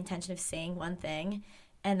like the intention of saying one thing,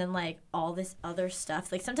 and then like all this other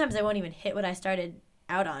stuff. Like sometimes I won't even hit what I started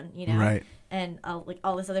out on, Right. And I'll like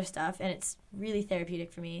all this other stuff, and it's really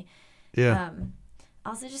therapeutic for me. Yeah.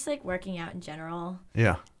 Also just like working out in general.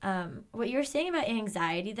 Yeah. What you were saying about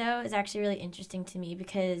anxiety though is actually really interesting to me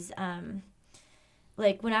because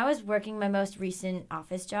like when I was working my most recent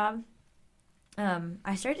office job,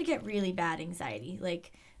 I started to get really bad anxiety,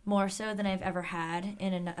 like more so than I've ever had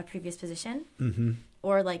in a previous position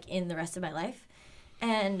or like in the rest of my life.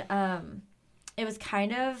 And it was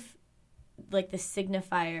kind of like the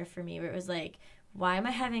signifier for me where it was like, why am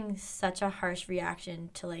I having such a harsh reaction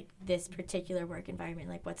to like this particular work environment?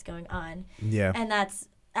 Like what's going on? Yeah. And that's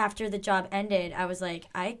after the job ended, I was like,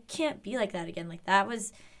 I can't be like that again. Like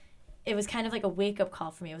it was kind of like a wake up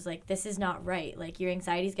call for me. It was like, this is not right. Like your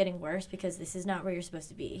anxiety is getting worse because this is not where you're supposed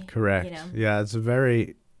to be. Correct. Yeah. It's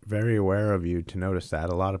very, very aware of you to notice that.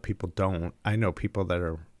 A lot of people don't. I know people that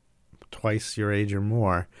are twice your age or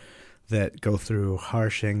more that go through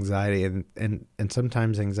harsh anxiety, and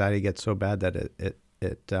sometimes anxiety gets so bad that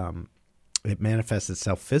it manifests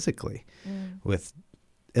itself physically with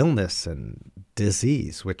illness and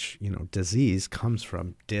disease, which disease comes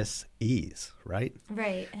from dis-ease, right?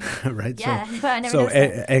 Right. Right. Yeah. So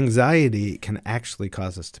anxiety can actually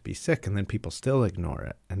cause us to be sick, and then people still ignore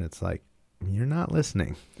it, and it's like, you're not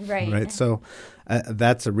listening. Right. So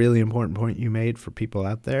that's a really important point you made for people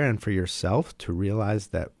out there and for yourself to realize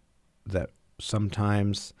that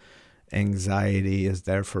sometimes anxiety is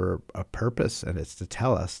there for a purpose, and it's to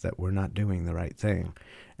tell us that we're not doing the right thing,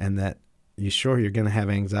 and that you're going to have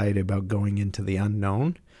anxiety about going into the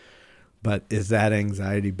unknown, but is that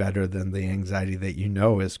anxiety better than the anxiety that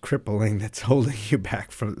is crippling, that's holding you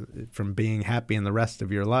back from being happy in the rest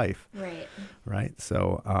of your life? Right.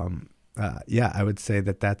 So I would say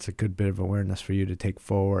that that's a good bit of awareness for you to take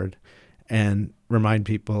forward and remind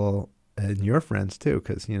people and your friends too,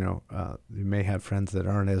 because you may have friends that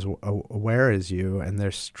aren't as aware as you, and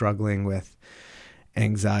they're struggling with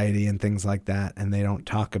anxiety and things like that, and they don't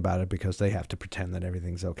talk about it because they have to pretend that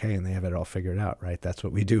everything's okay and they have it all figured out, right? That's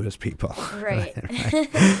what we do as people. Right. Right?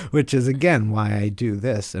 Which is, again, why I do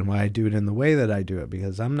this and why I do it in the way that I do it,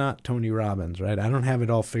 because I'm not Tony Robbins, right? I don't have it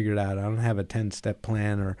all figured out. I don't have a 10-step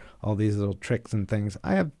plan or all these little tricks and things.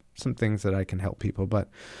 I have some things that I can help people, but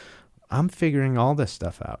I'm figuring all this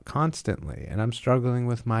stuff out constantly, and I'm struggling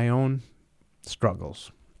with my own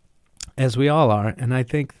struggles, as we all are. And I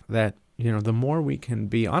think that, the more we can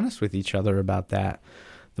be honest with each other about that,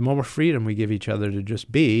 the more freedom we give each other to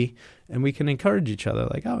just be, and we can encourage each other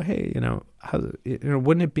like, oh, hey,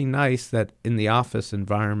 wouldn't it be nice that in the office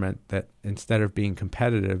environment that instead of being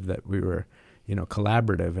competitive, that we were,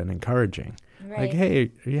 collaborative and encouraging. Right. Like,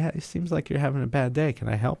 hey, yeah, it seems like you're having a bad day. Can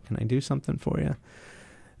I help? Can I do something for you?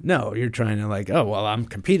 No, you're trying to like, oh, well, I'm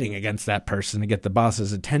competing against that person to get the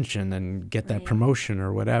boss's attention and get that promotion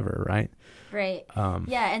or whatever, right? Right.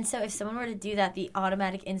 Yeah, and so if someone were to do that, the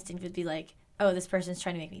automatic instinct would be like, oh, this person's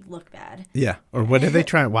trying to make me look bad. Yeah, or what are they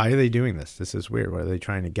trying? Why are they doing this? This is weird. What are they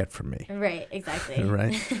trying to get from me? Right, exactly.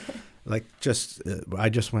 Right? Like I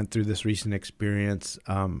just went through this recent experience.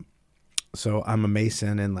 So I'm a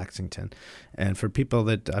Mason in Lexington. And for people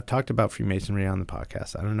that I've talked about Freemasonry on the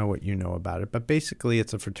podcast, I don't know what you know about it, but basically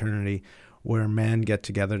it's a fraternity where men get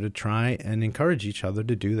together to try and encourage each other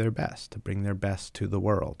to do their best, to bring their best to the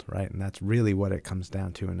world, right? And that's really what it comes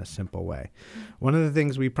down to in a simple way. One of the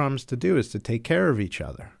things we promise to do is to take care of each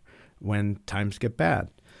other when times get bad.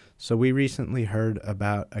 So we recently heard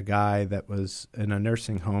about a guy that was in a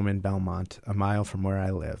nursing home in Belmont, a mile from where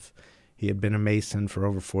I live. He had been a Mason for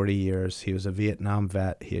over 40 years. He was a Vietnam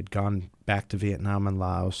vet. He had gone back to Vietnam and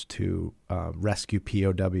Laos to rescue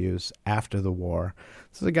POWs after the war.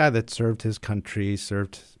 This is a guy that served his country,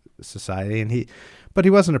 served society, but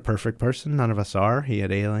he wasn't a perfect person. None of us are. He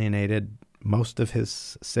had alienated most of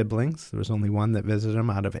his siblings. There was only one that visited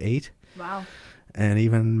him out of 8. Wow. And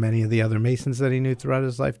even many of the other Masons that he knew throughout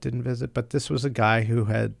his life didn't visit. But this was a guy who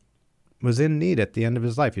was in need at the end of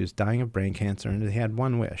his life. He was dying of brain cancer, and he had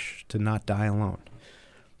one wish, to not die alone.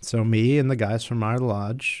 So me and the guys from our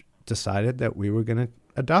lodge decided that we were going to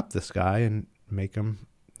adopt this guy and make him,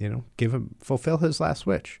 fulfill his last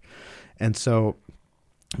wish. And so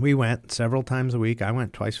we went several times a week. I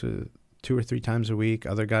went 2 or 3 times a week.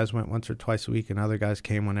 Other guys went once or twice a week, and other guys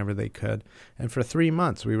came whenever they could. And for 3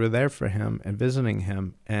 months, we were there for him and visiting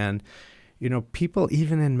him. And, people,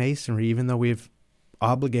 even in Masonry, even though we've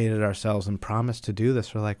obligated ourselves and promised to do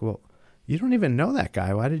this, we're like, well, you don't even know that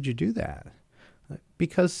guy. Why did you do that?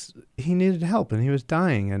 Because he needed help and he was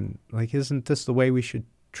dying. And like, isn't this the way we should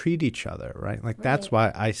treat each other, right? Like, that's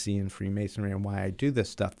why I see in Freemasonry and why I do this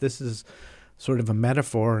stuff. This is sort of a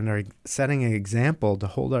metaphor and setting an example to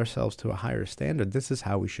hold ourselves to a higher standard. This is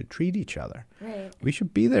how we should treat each other. Right. We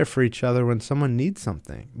should be there for each other when someone needs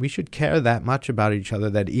something. We should care that much about each other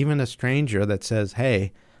that even a stranger that says,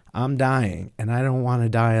 hey, I'm dying and I don't want to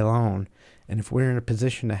die alone, and if we're in a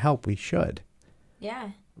position to help, we should. Yeah.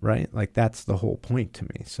 Right? Like, that's the whole point to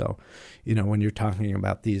me. So, when you're talking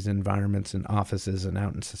about these environments and offices and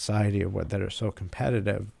out in society that are so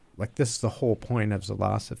competitive, like, this is the whole point of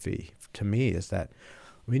Zalosophy to me, is that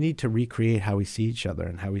we need to recreate how we see each other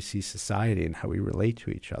and how we see society and how we relate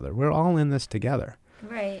to each other. We're all in this together.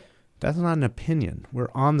 Right. That's not an opinion.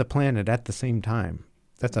 We're on the planet at the same time.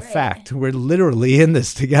 That's a fact. We're literally in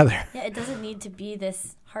this together. Yeah, it doesn't need to be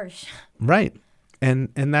this harsh. Right. And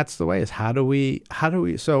that's the way, is how do we,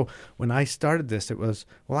 so when I started this, it was,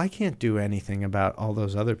 well, I can't do anything about all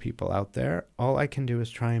those other people out there. All I can do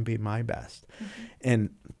is try and be my best. Mm-hmm. And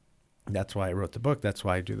that's why I wrote the book. That's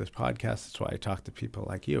why I do this podcast. That's why I talk to people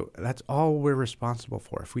like you. That's all we're responsible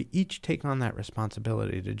for. If we each take on that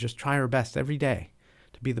responsibility to just try our best every day,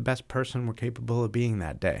 to be the best person we're capable of being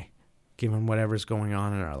that day, given whatever's going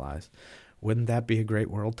on in our lives, wouldn't that be a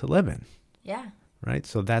great world to live in? Yeah. Right?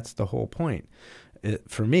 So that's the whole point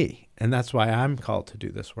for me. And that's why I'm called to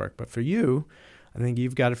do this work. But for you, I think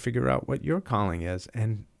you've got to figure out what your calling is.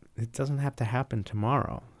 And it doesn't have to happen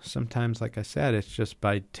tomorrow. Sometimes, like I said, it's just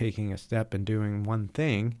by taking a step and doing one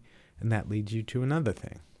thing, and that leads you to another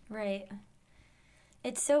thing. Right.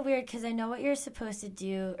 It's so weird because I know what you're supposed to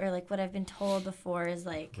do, or like what I've been told before is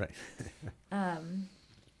like, right.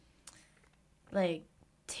 Like,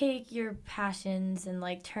 take your passions and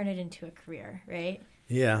like turn it into a career, right?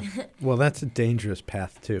 Yeah. Well, that's a dangerous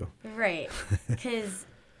path too. Right. Because,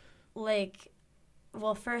 like,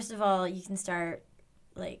 well, first of all, you can start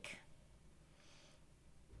like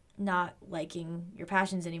not liking your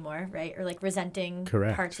passions anymore, right? Or like resenting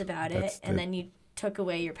parts about it, and then you took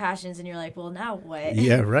away your passions, and you're like, well, now what?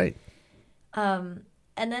 Yeah, right. And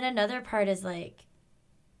then another part is like,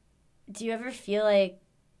 do you ever feel like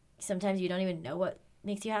sometimes you don't even know what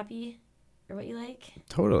makes you happy or what you like?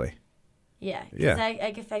 Totally. Yeah. Yeah.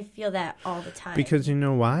 Because I feel that all the time. Because you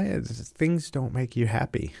know why? Things don't make you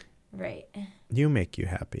happy. Right. You make you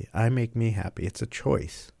happy. I make me happy. It's a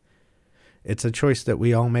choice. It's a choice that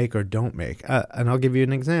we all make or don't make. And I'll give you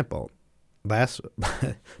an example.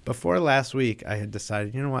 Before last week, I had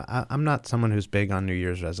decided, you know what? I'm not someone who's big on New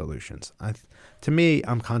Year's resolutions. To me,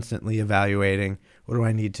 I'm constantly evaluating what do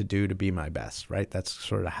I need to do to be my best, right? That's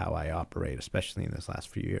sort of how I operate, especially in this last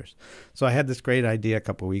few years. So I had this great idea a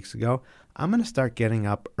couple of weeks ago. I'm going to start getting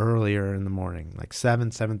up earlier in the morning, like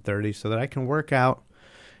 7:30, so that I can work out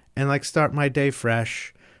and like start my day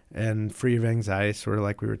fresh and free of anxiety, sort of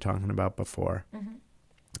like we were talking about before. Mm-hmm.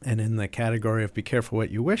 And in the category of be careful what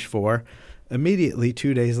you wish for, immediately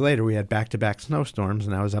 2 days later, we had back-to-back snowstorms,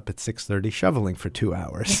 and I was up at 6:30 shoveling for 2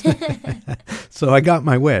 hours. So I got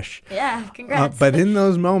my wish. Yeah, congrats. But in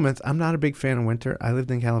those moments, I'm not a big fan of winter. I lived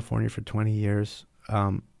in California for 20 years.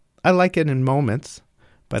 I like it in moments,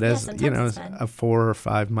 but as you know, as a 4 or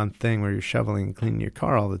 5 month thing where you're shoveling and cleaning your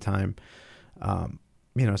car all the time,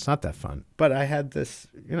 it's not that fun. But I had this,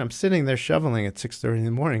 I'm sitting there shoveling at 6:30 in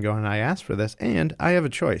the morning going, I asked for this, and I have a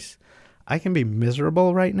choice. I can be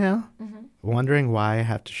miserable right now, wondering why I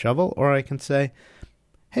have to shovel, or I can say,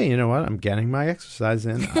 hey, you know what? I'm getting my exercise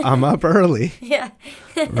in. I'm up early. Yeah.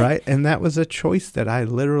 Right? And that was a choice that I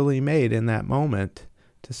literally made in that moment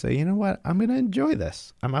to say, you know what? I'm going to enjoy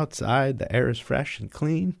this. I'm outside. The air is fresh and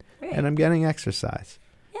clean, right, and I'm getting exercise.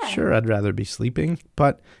 Yeah. Sure, I'd rather be sleeping,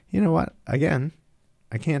 but you know what? Again,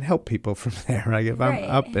 I can't help people from there. Like if I'm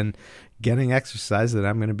up and getting exercise, then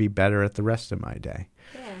I'm going to be better at the rest of my day.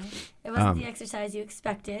 Yeah. It wasn't the exercise you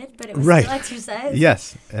expected, but it was still exercise.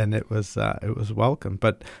 Yes, and it was welcome.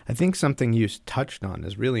 But I think something you touched on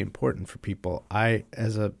is really important for people. I,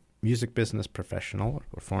 as a music business professional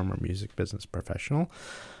or former music business professional,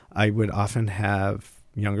 I would often have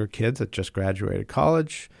younger kids that just graduated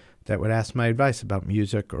college that would ask my advice about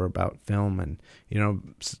music or about film. And,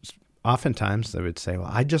 oftentimes they would say, well,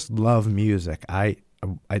 I just love music. I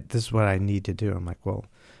this is what I need to do. I'm like, well,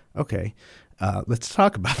 okay. Let's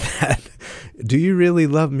talk about that. Do you really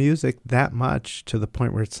love music that much to the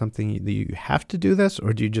point where it's something that you have to do this,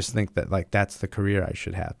 or do you just think that like that's the career I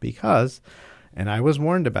should have? Because, and I was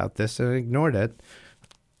warned about this and ignored it,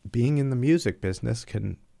 being in the music business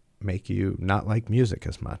can make you not like music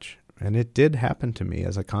as much. And it did happen to me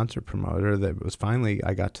as a concert promoter that was finally,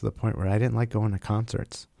 I got to the point where I didn't like going to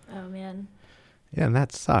concerts. Oh, man. Yeah, and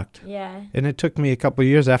that sucked. Yeah. And it took me a couple of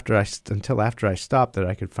years until after I stopped that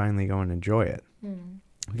I could finally go and enjoy it.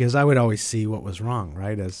 Because I would always see what was wrong,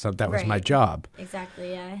 right? That was my job.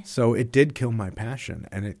 Exactly, yeah. So it did kill my passion,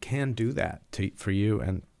 and it can do that for you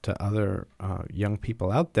and to other young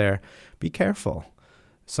people out there. Be careful.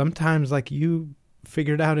 Sometimes, like you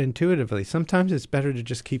figured out intuitively, sometimes it's better to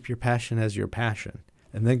just keep your passion as your passion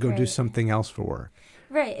and then go do something else for work.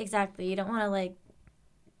 Right, exactly. You don't want to,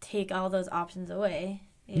 take all those options away.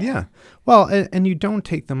 Yeah. Well, and you don't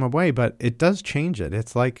take them away, but it does change it.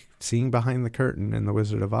 It's like seeing behind the curtain in The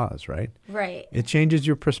Wizard of Oz, right? Right. It changes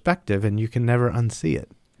your perspective, and you can never unsee it.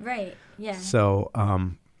 Right, yeah. So,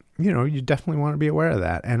 you definitely want to be aware of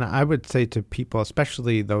that. And I would say to people,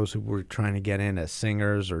 especially those who were trying to get in as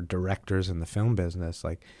singers or directors in the film business,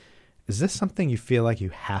 like, is this something you feel like you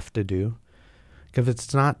have to do? Because if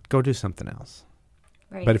it's not, go do something else.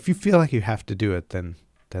 Right. But if you feel like you have to do it, then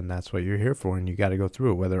that's what you're here for, and you got to go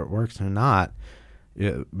through it, whether it works or not.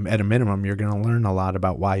 At a minimum, you're going to learn a lot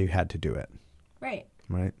about why you had to do it. Right.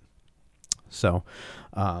 Right. So,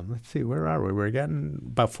 let's see, where are we? We're getting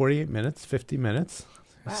about 48 minutes, 50 minutes.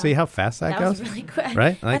 Wow. See how fast that goes? That was really quick.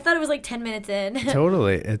 Right? I thought it was 10 minutes in.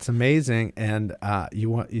 Totally. It's amazing. And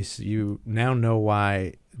you now know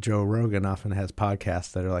why Joe Rogan often has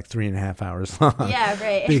podcasts that are 3.5 hours long. Yeah,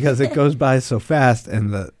 right. Because it goes by so fast,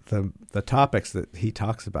 and the topics that he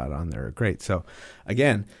talks about on there are great. So,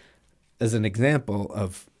 again, as an example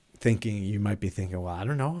of thinking, you might be thinking, well, I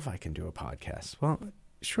don't know if I can do a podcast. Well,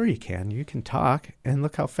 sure you can. You can talk, and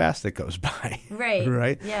look how fast it goes by. Right.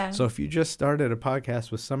 Right? Yeah. So if you just started a podcast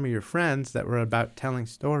with some of your friends that were about telling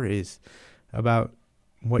stories about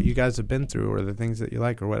what you guys have been through or the things that you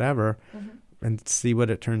like or whatever, and see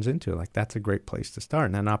what it turns into, that's a great place to start,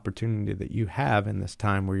 and an opportunity that you have in this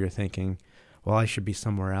time where you're thinking, well, I should be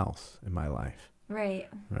somewhere else in my life. Right.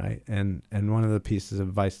 Right. And one of the pieces of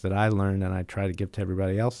advice that I learned and I try to give to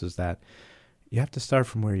everybody else is that you have to start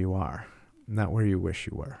from where you are, not where you wish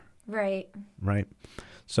you were. Right. Right.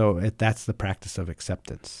 So that's the practice of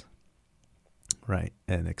acceptance. Right.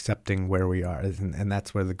 And accepting where we are. And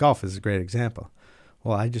that's where the golf is a great example.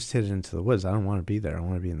 Well, I just hit it into the woods. I don't want to be there. I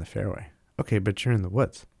want to be in the fairway. Okay, but you're in the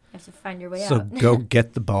woods. You have to find your way So out. go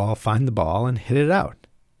get the ball, find the ball, and hit it out.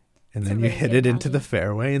 And It's then a you really hit good it into the analogy.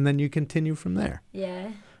 fairway, and then you continue from there,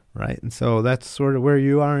 Yeah. right? And so that's sort of where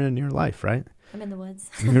you are in your life, right? I'm in the woods.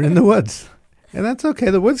 You're in the woods. And that's okay.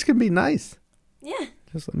 The woods can be nice. Yeah.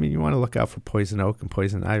 Just, you want to look out for poison oak and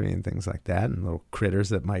poison ivy and things like that, and little critters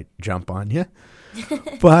that might jump on you.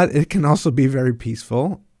 But it can also be very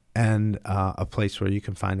peaceful and a place where you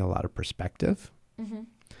can find a lot of perspective.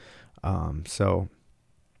 Mm-hmm. So,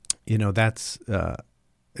 that's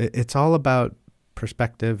it's all about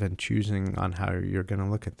perspective and choosing on how you're going to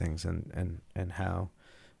look at things and how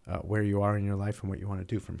where you are in your life and what you want to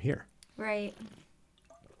do from here. Right.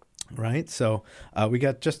 Right. So we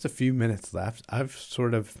got just a few minutes left. I've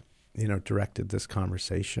sort of, directed this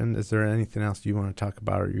conversation. Is there anything else you want to talk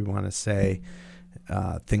about, or you want to say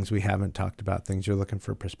things we haven't talked about, things you're looking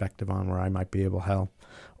for perspective on where I might be able to help,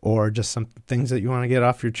 or just some things that you want to get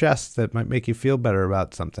off your chest that might make you feel better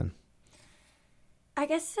about something? I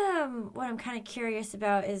guess what I'm kind of curious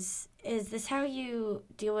about is this how you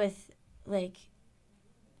deal with,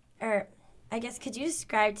 or I guess could you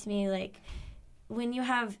describe to me, when you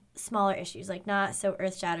have smaller issues, not so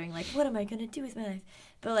earth-shattering, what am I going to do with my life?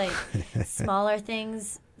 But, smaller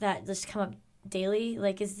things that just come up daily,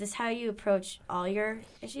 is this how you approach all your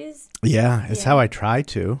issues? Yeah, it's how I try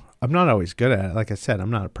to. I'm not always good at it. Like I said,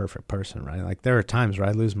 I'm not a perfect person, right? There are times where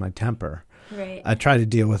I lose my temper. Right. I try to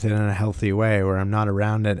deal with it in a healthy way where I'm not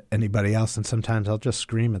around anybody else, and sometimes I'll just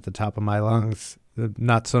scream at the top of my lungs,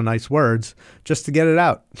 not so nice words, just to get it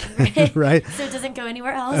out, right? So it doesn't go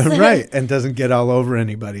anywhere else. Right, and doesn't get all over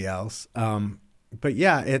anybody else. But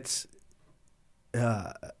yeah, it's,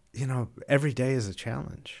 every day is a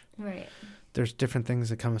challenge. Right. There's different things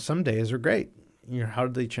that come. Some days are great. You're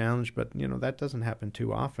hardly challenged, but, that doesn't happen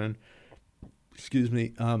too often. Excuse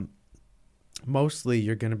me. Mostly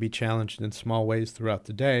you're going to be challenged in small ways throughout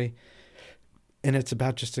the day. And it's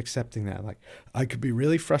about just accepting that. I could be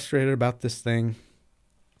really frustrated about this thing,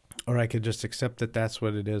 or I could just accept that that's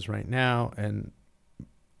what it is right now and,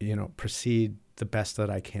 proceed the best that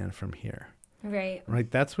I can from here. Right.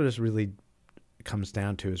 Right? That's what it really comes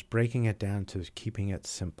down to, is breaking it down to keeping it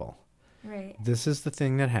simple. Right. This is the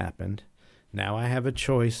thing that happened. Now I have a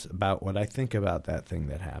choice about what I think about that thing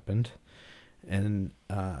that happened. And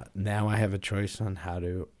now I have a choice on how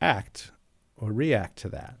to act or react to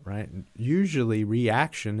that, right? And usually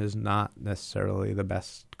reaction is not necessarily the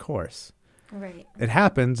best course. Right. It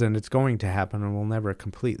happens, and it's going to happen, and we'll never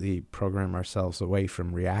completely program ourselves away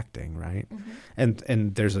from reacting, right? Mm-hmm.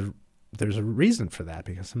 And there's a reason for that,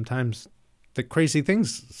 because sometimes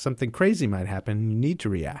something crazy might happen, and you need to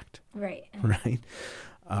react. Right. Right?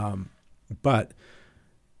 But,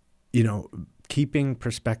 keeping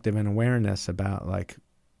perspective and awareness about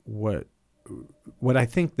what I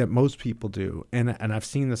think that most people do, and I've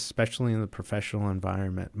seen this especially in the professional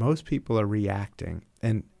environment, most people are reacting.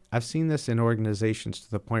 And I've seen this in organizations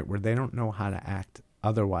to the point where they don't know how to act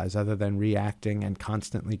otherwise, other than reacting and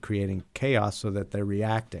constantly creating chaos so that they're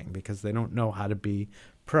reacting, because they don't know how to be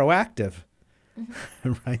proactive.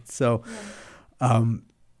 Mm-hmm. Right? So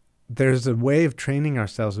there's a way of training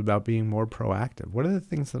ourselves about being more proactive. What are the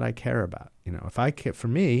things that I care about? For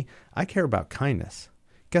me, I care about kindness.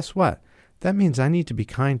 Guess what? That means I need to be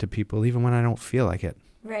kind to people even when I don't feel like it.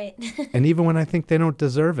 Right. And even when I think they don't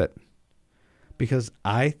deserve it. Because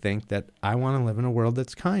I think that I want to live in a world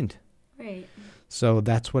that's kind. Right. So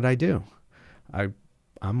that's what I do.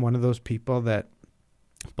 I'm one of those people that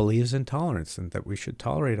believes in tolerance and that we should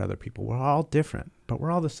tolerate other people. We're all different, but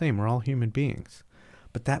we're all the same. We're all human beings.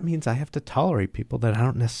 But that means I have to tolerate people that I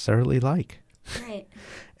don't necessarily like. Right.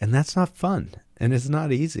 And that's not fun. And it's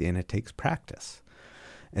not easy, and it takes practice.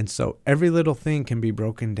 And so every little thing can be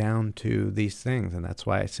broken down to these things. And that's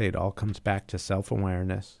why I say it all comes back to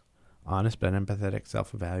self-awareness, honest but empathetic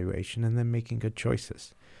self-evaluation, and then making good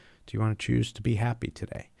choices. Do you want to choose to be happy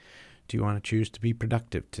today? Do you want to choose to be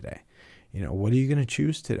productive today? What are you going to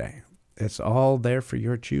choose today? It's all there for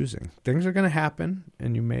your choosing. Things are going to happen,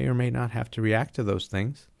 and you may or may not have to react to those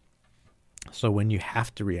things. So when you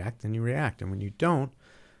have to react, then you react. And when you don't,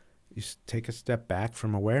 you take a step back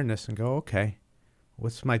from awareness and go, okay,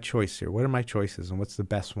 what's my choice here? What are my choices, and what's the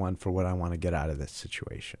best one for what I want to get out of this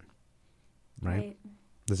situation? Right?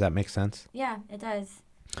 Does that make sense? Yeah, it does.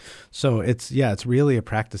 So it's really a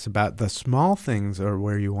practice about the small things are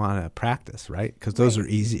where you want to practice, right? Because those are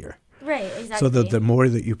easier. Right, exactly. So the more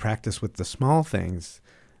that you practice with the small things,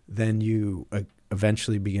 then you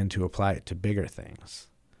eventually begin to apply it to bigger things.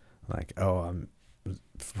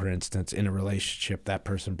 for instance, in a relationship, that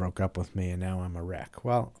person broke up with me and now I'm a wreck.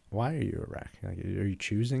 Well, why are you a wreck? Like, are you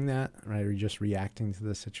choosing that, right? Are you just reacting to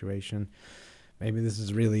the situation? Maybe this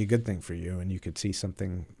is really a good thing for you and you could see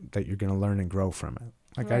something that you're going to learn and grow from it.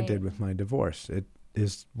 Like I did with my divorce. It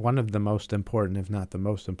is one of the most important, if not the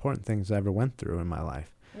most important things I ever went through in my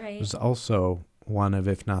life. Right. It was also one of,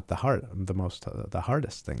 if not the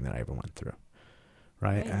hardest thing that I ever went through.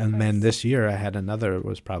 Right. And then this year I had another, it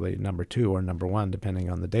was probably number 2 or number 1, depending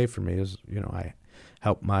on the day for me, is, I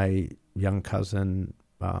helped my young cousin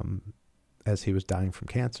as he was dying from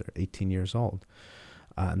cancer, 18 years old.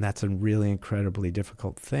 And that's a really incredibly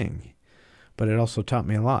difficult thing. But it also taught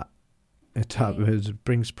me a lot. It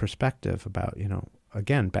brings perspective about,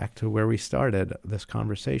 again, back to where we started this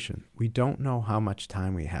conversation. We don't know how much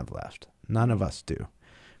time we have left. None of us do.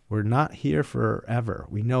 We're not here forever.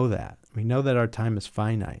 We know that. We know that our time is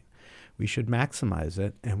finite. We should maximize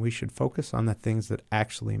it, and we should focus on the things that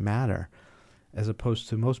actually matter, as opposed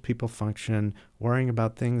to most people function worrying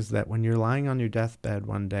about things that when you're lying on your deathbed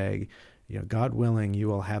one day, God willing, you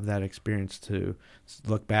will have that experience to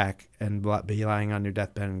look back and be lying on your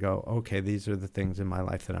deathbed and go, okay, these are the things in my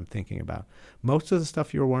life that I'm thinking about. Most of the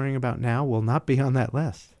stuff you're worrying about now will not be on that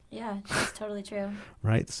list. Yeah, that's totally true.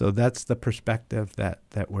 Right? So that's the perspective that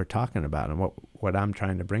we're talking about. And what I'm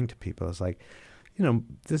trying to bring to people is like,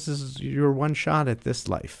 this is your one shot at this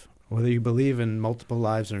life. Whether you believe in multiple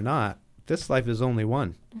lives or not, this life is only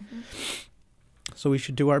one. Mm-hmm. So we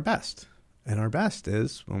should do our best. And our best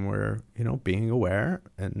is when we're, being aware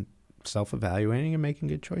and self-evaluating and making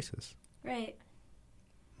good choices. Right.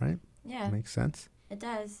 Right? Yeah. That makes sense? It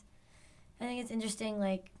does. I think it's interesting,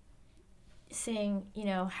 like, saying,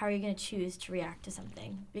 how are you going to choose to react to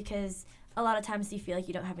something? Because a lot of times you feel like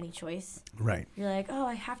you don't have any choice. Right. You're like, oh,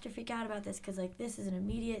 I have to freak out about this because, like, this is an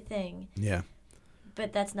immediate thing. Yeah.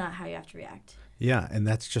 But that's not how you have to react. Yeah, and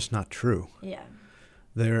that's just not true. Yeah.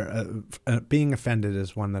 Being offended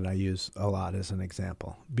is one that I use a lot as an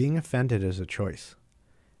example. Being offended is a choice.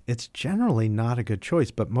 It's generally not a good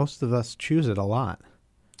choice, but most of us choose it a lot.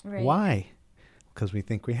 Right. Why? Because we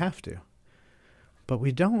think we have to. But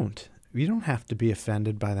we don't. You don't have to be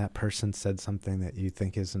offended by that person said something that you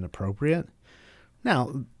think isn't appropriate.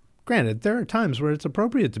 Now, granted, there are times where it's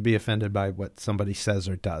appropriate to be offended by what somebody says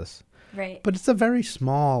or does. Right. But it's a very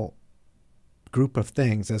small group of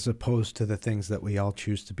things as opposed to the things that we all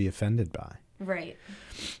choose to be offended by. Right.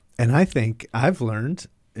 And I think I've learned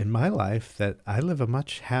in my life that I live a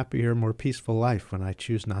much happier, more peaceful life when I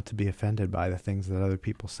choose not to be offended by the things that other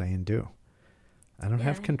people say and do. I don't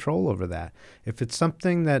have control over that. If it's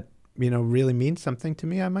something that, really means something to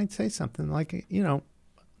me, I might say something like,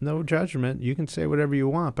 no judgment. You can say whatever you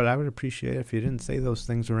want, but I would appreciate it if you didn't say those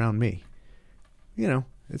things around me.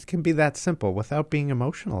 It can be that simple without being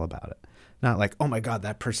emotional about it. Not like, oh my God,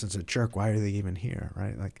 that person's a jerk. Why are they even here?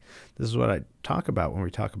 Right? Like, this is what I talk about when we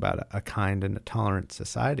talk about a kind and a tolerant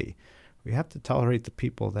society. We have to tolerate the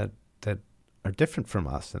people that are different from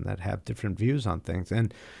us and that have different views on things.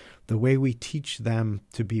 And the way we teach them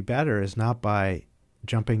to be better is not by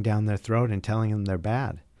jumping down their throat and telling them they're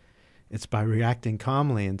bad. It's by reacting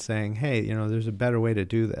calmly and saying, hey, there's a better way to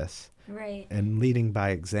do this. Right. And leading by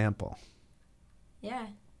example. Yeah.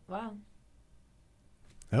 Wow.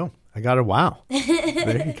 Oh, I got a wow.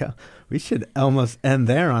 There you go. We should almost end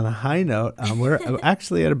there on a high note. We're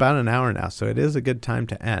actually at about an hour now, so it is a good time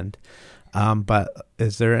to end. But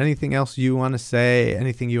is there anything else you want to say,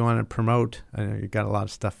 anything you want to promote? I know you've got a lot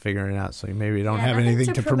of stuff figuring out, so you maybe don't have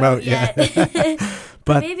anything to promote yet.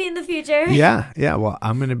 But maybe in the future. Yeah. Well,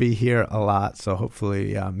 I'm going to be here a lot, so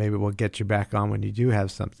hopefully maybe we'll get you back on when you do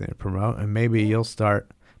have something to promote, and maybe you'll start.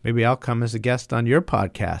 Maybe I'll come as a guest on your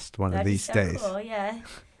podcast one of these days. That'd be so cool, yeah.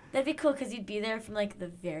 That'd be cool because you'd be there from, like, the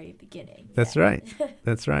very beginning. That's right.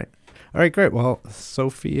 That's right. All right, great. Well,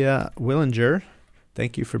 Sophia Willinger,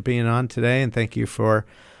 thank you for being on today, and thank you for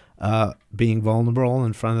being vulnerable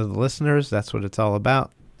in front of the listeners. That's what it's all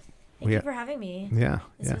about. Thank you for having me. Yeah.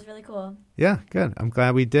 This was really cool. Yeah, good. I'm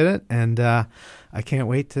glad we did it, and I can't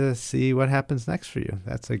wait to see what happens next for you.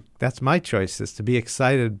 That's my choice, is to be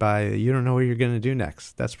excited by you don't know what you're going to do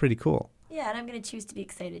next. That's pretty cool. Yeah, and I'm going to choose to be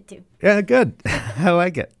excited too. Yeah, good. I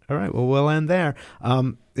like it. All right, well, we'll end there.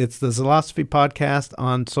 It's the Zalosophy Podcast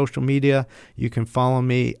on social media. You can follow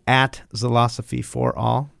me at Zalosophy for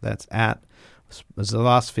all. That's at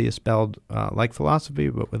Zalosophy is spelled like philosophy,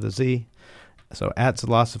 but with a Z. So at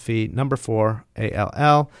Zalosophy, 4,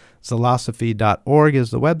 ALL. Zalosophy.org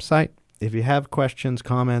is the website. If you have questions,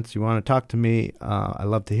 comments, you want to talk to me, I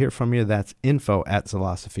love to hear from you. That's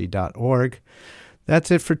info@zalosophy.org.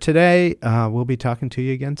 That's it for today. We'll be talking to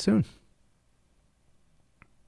you again soon.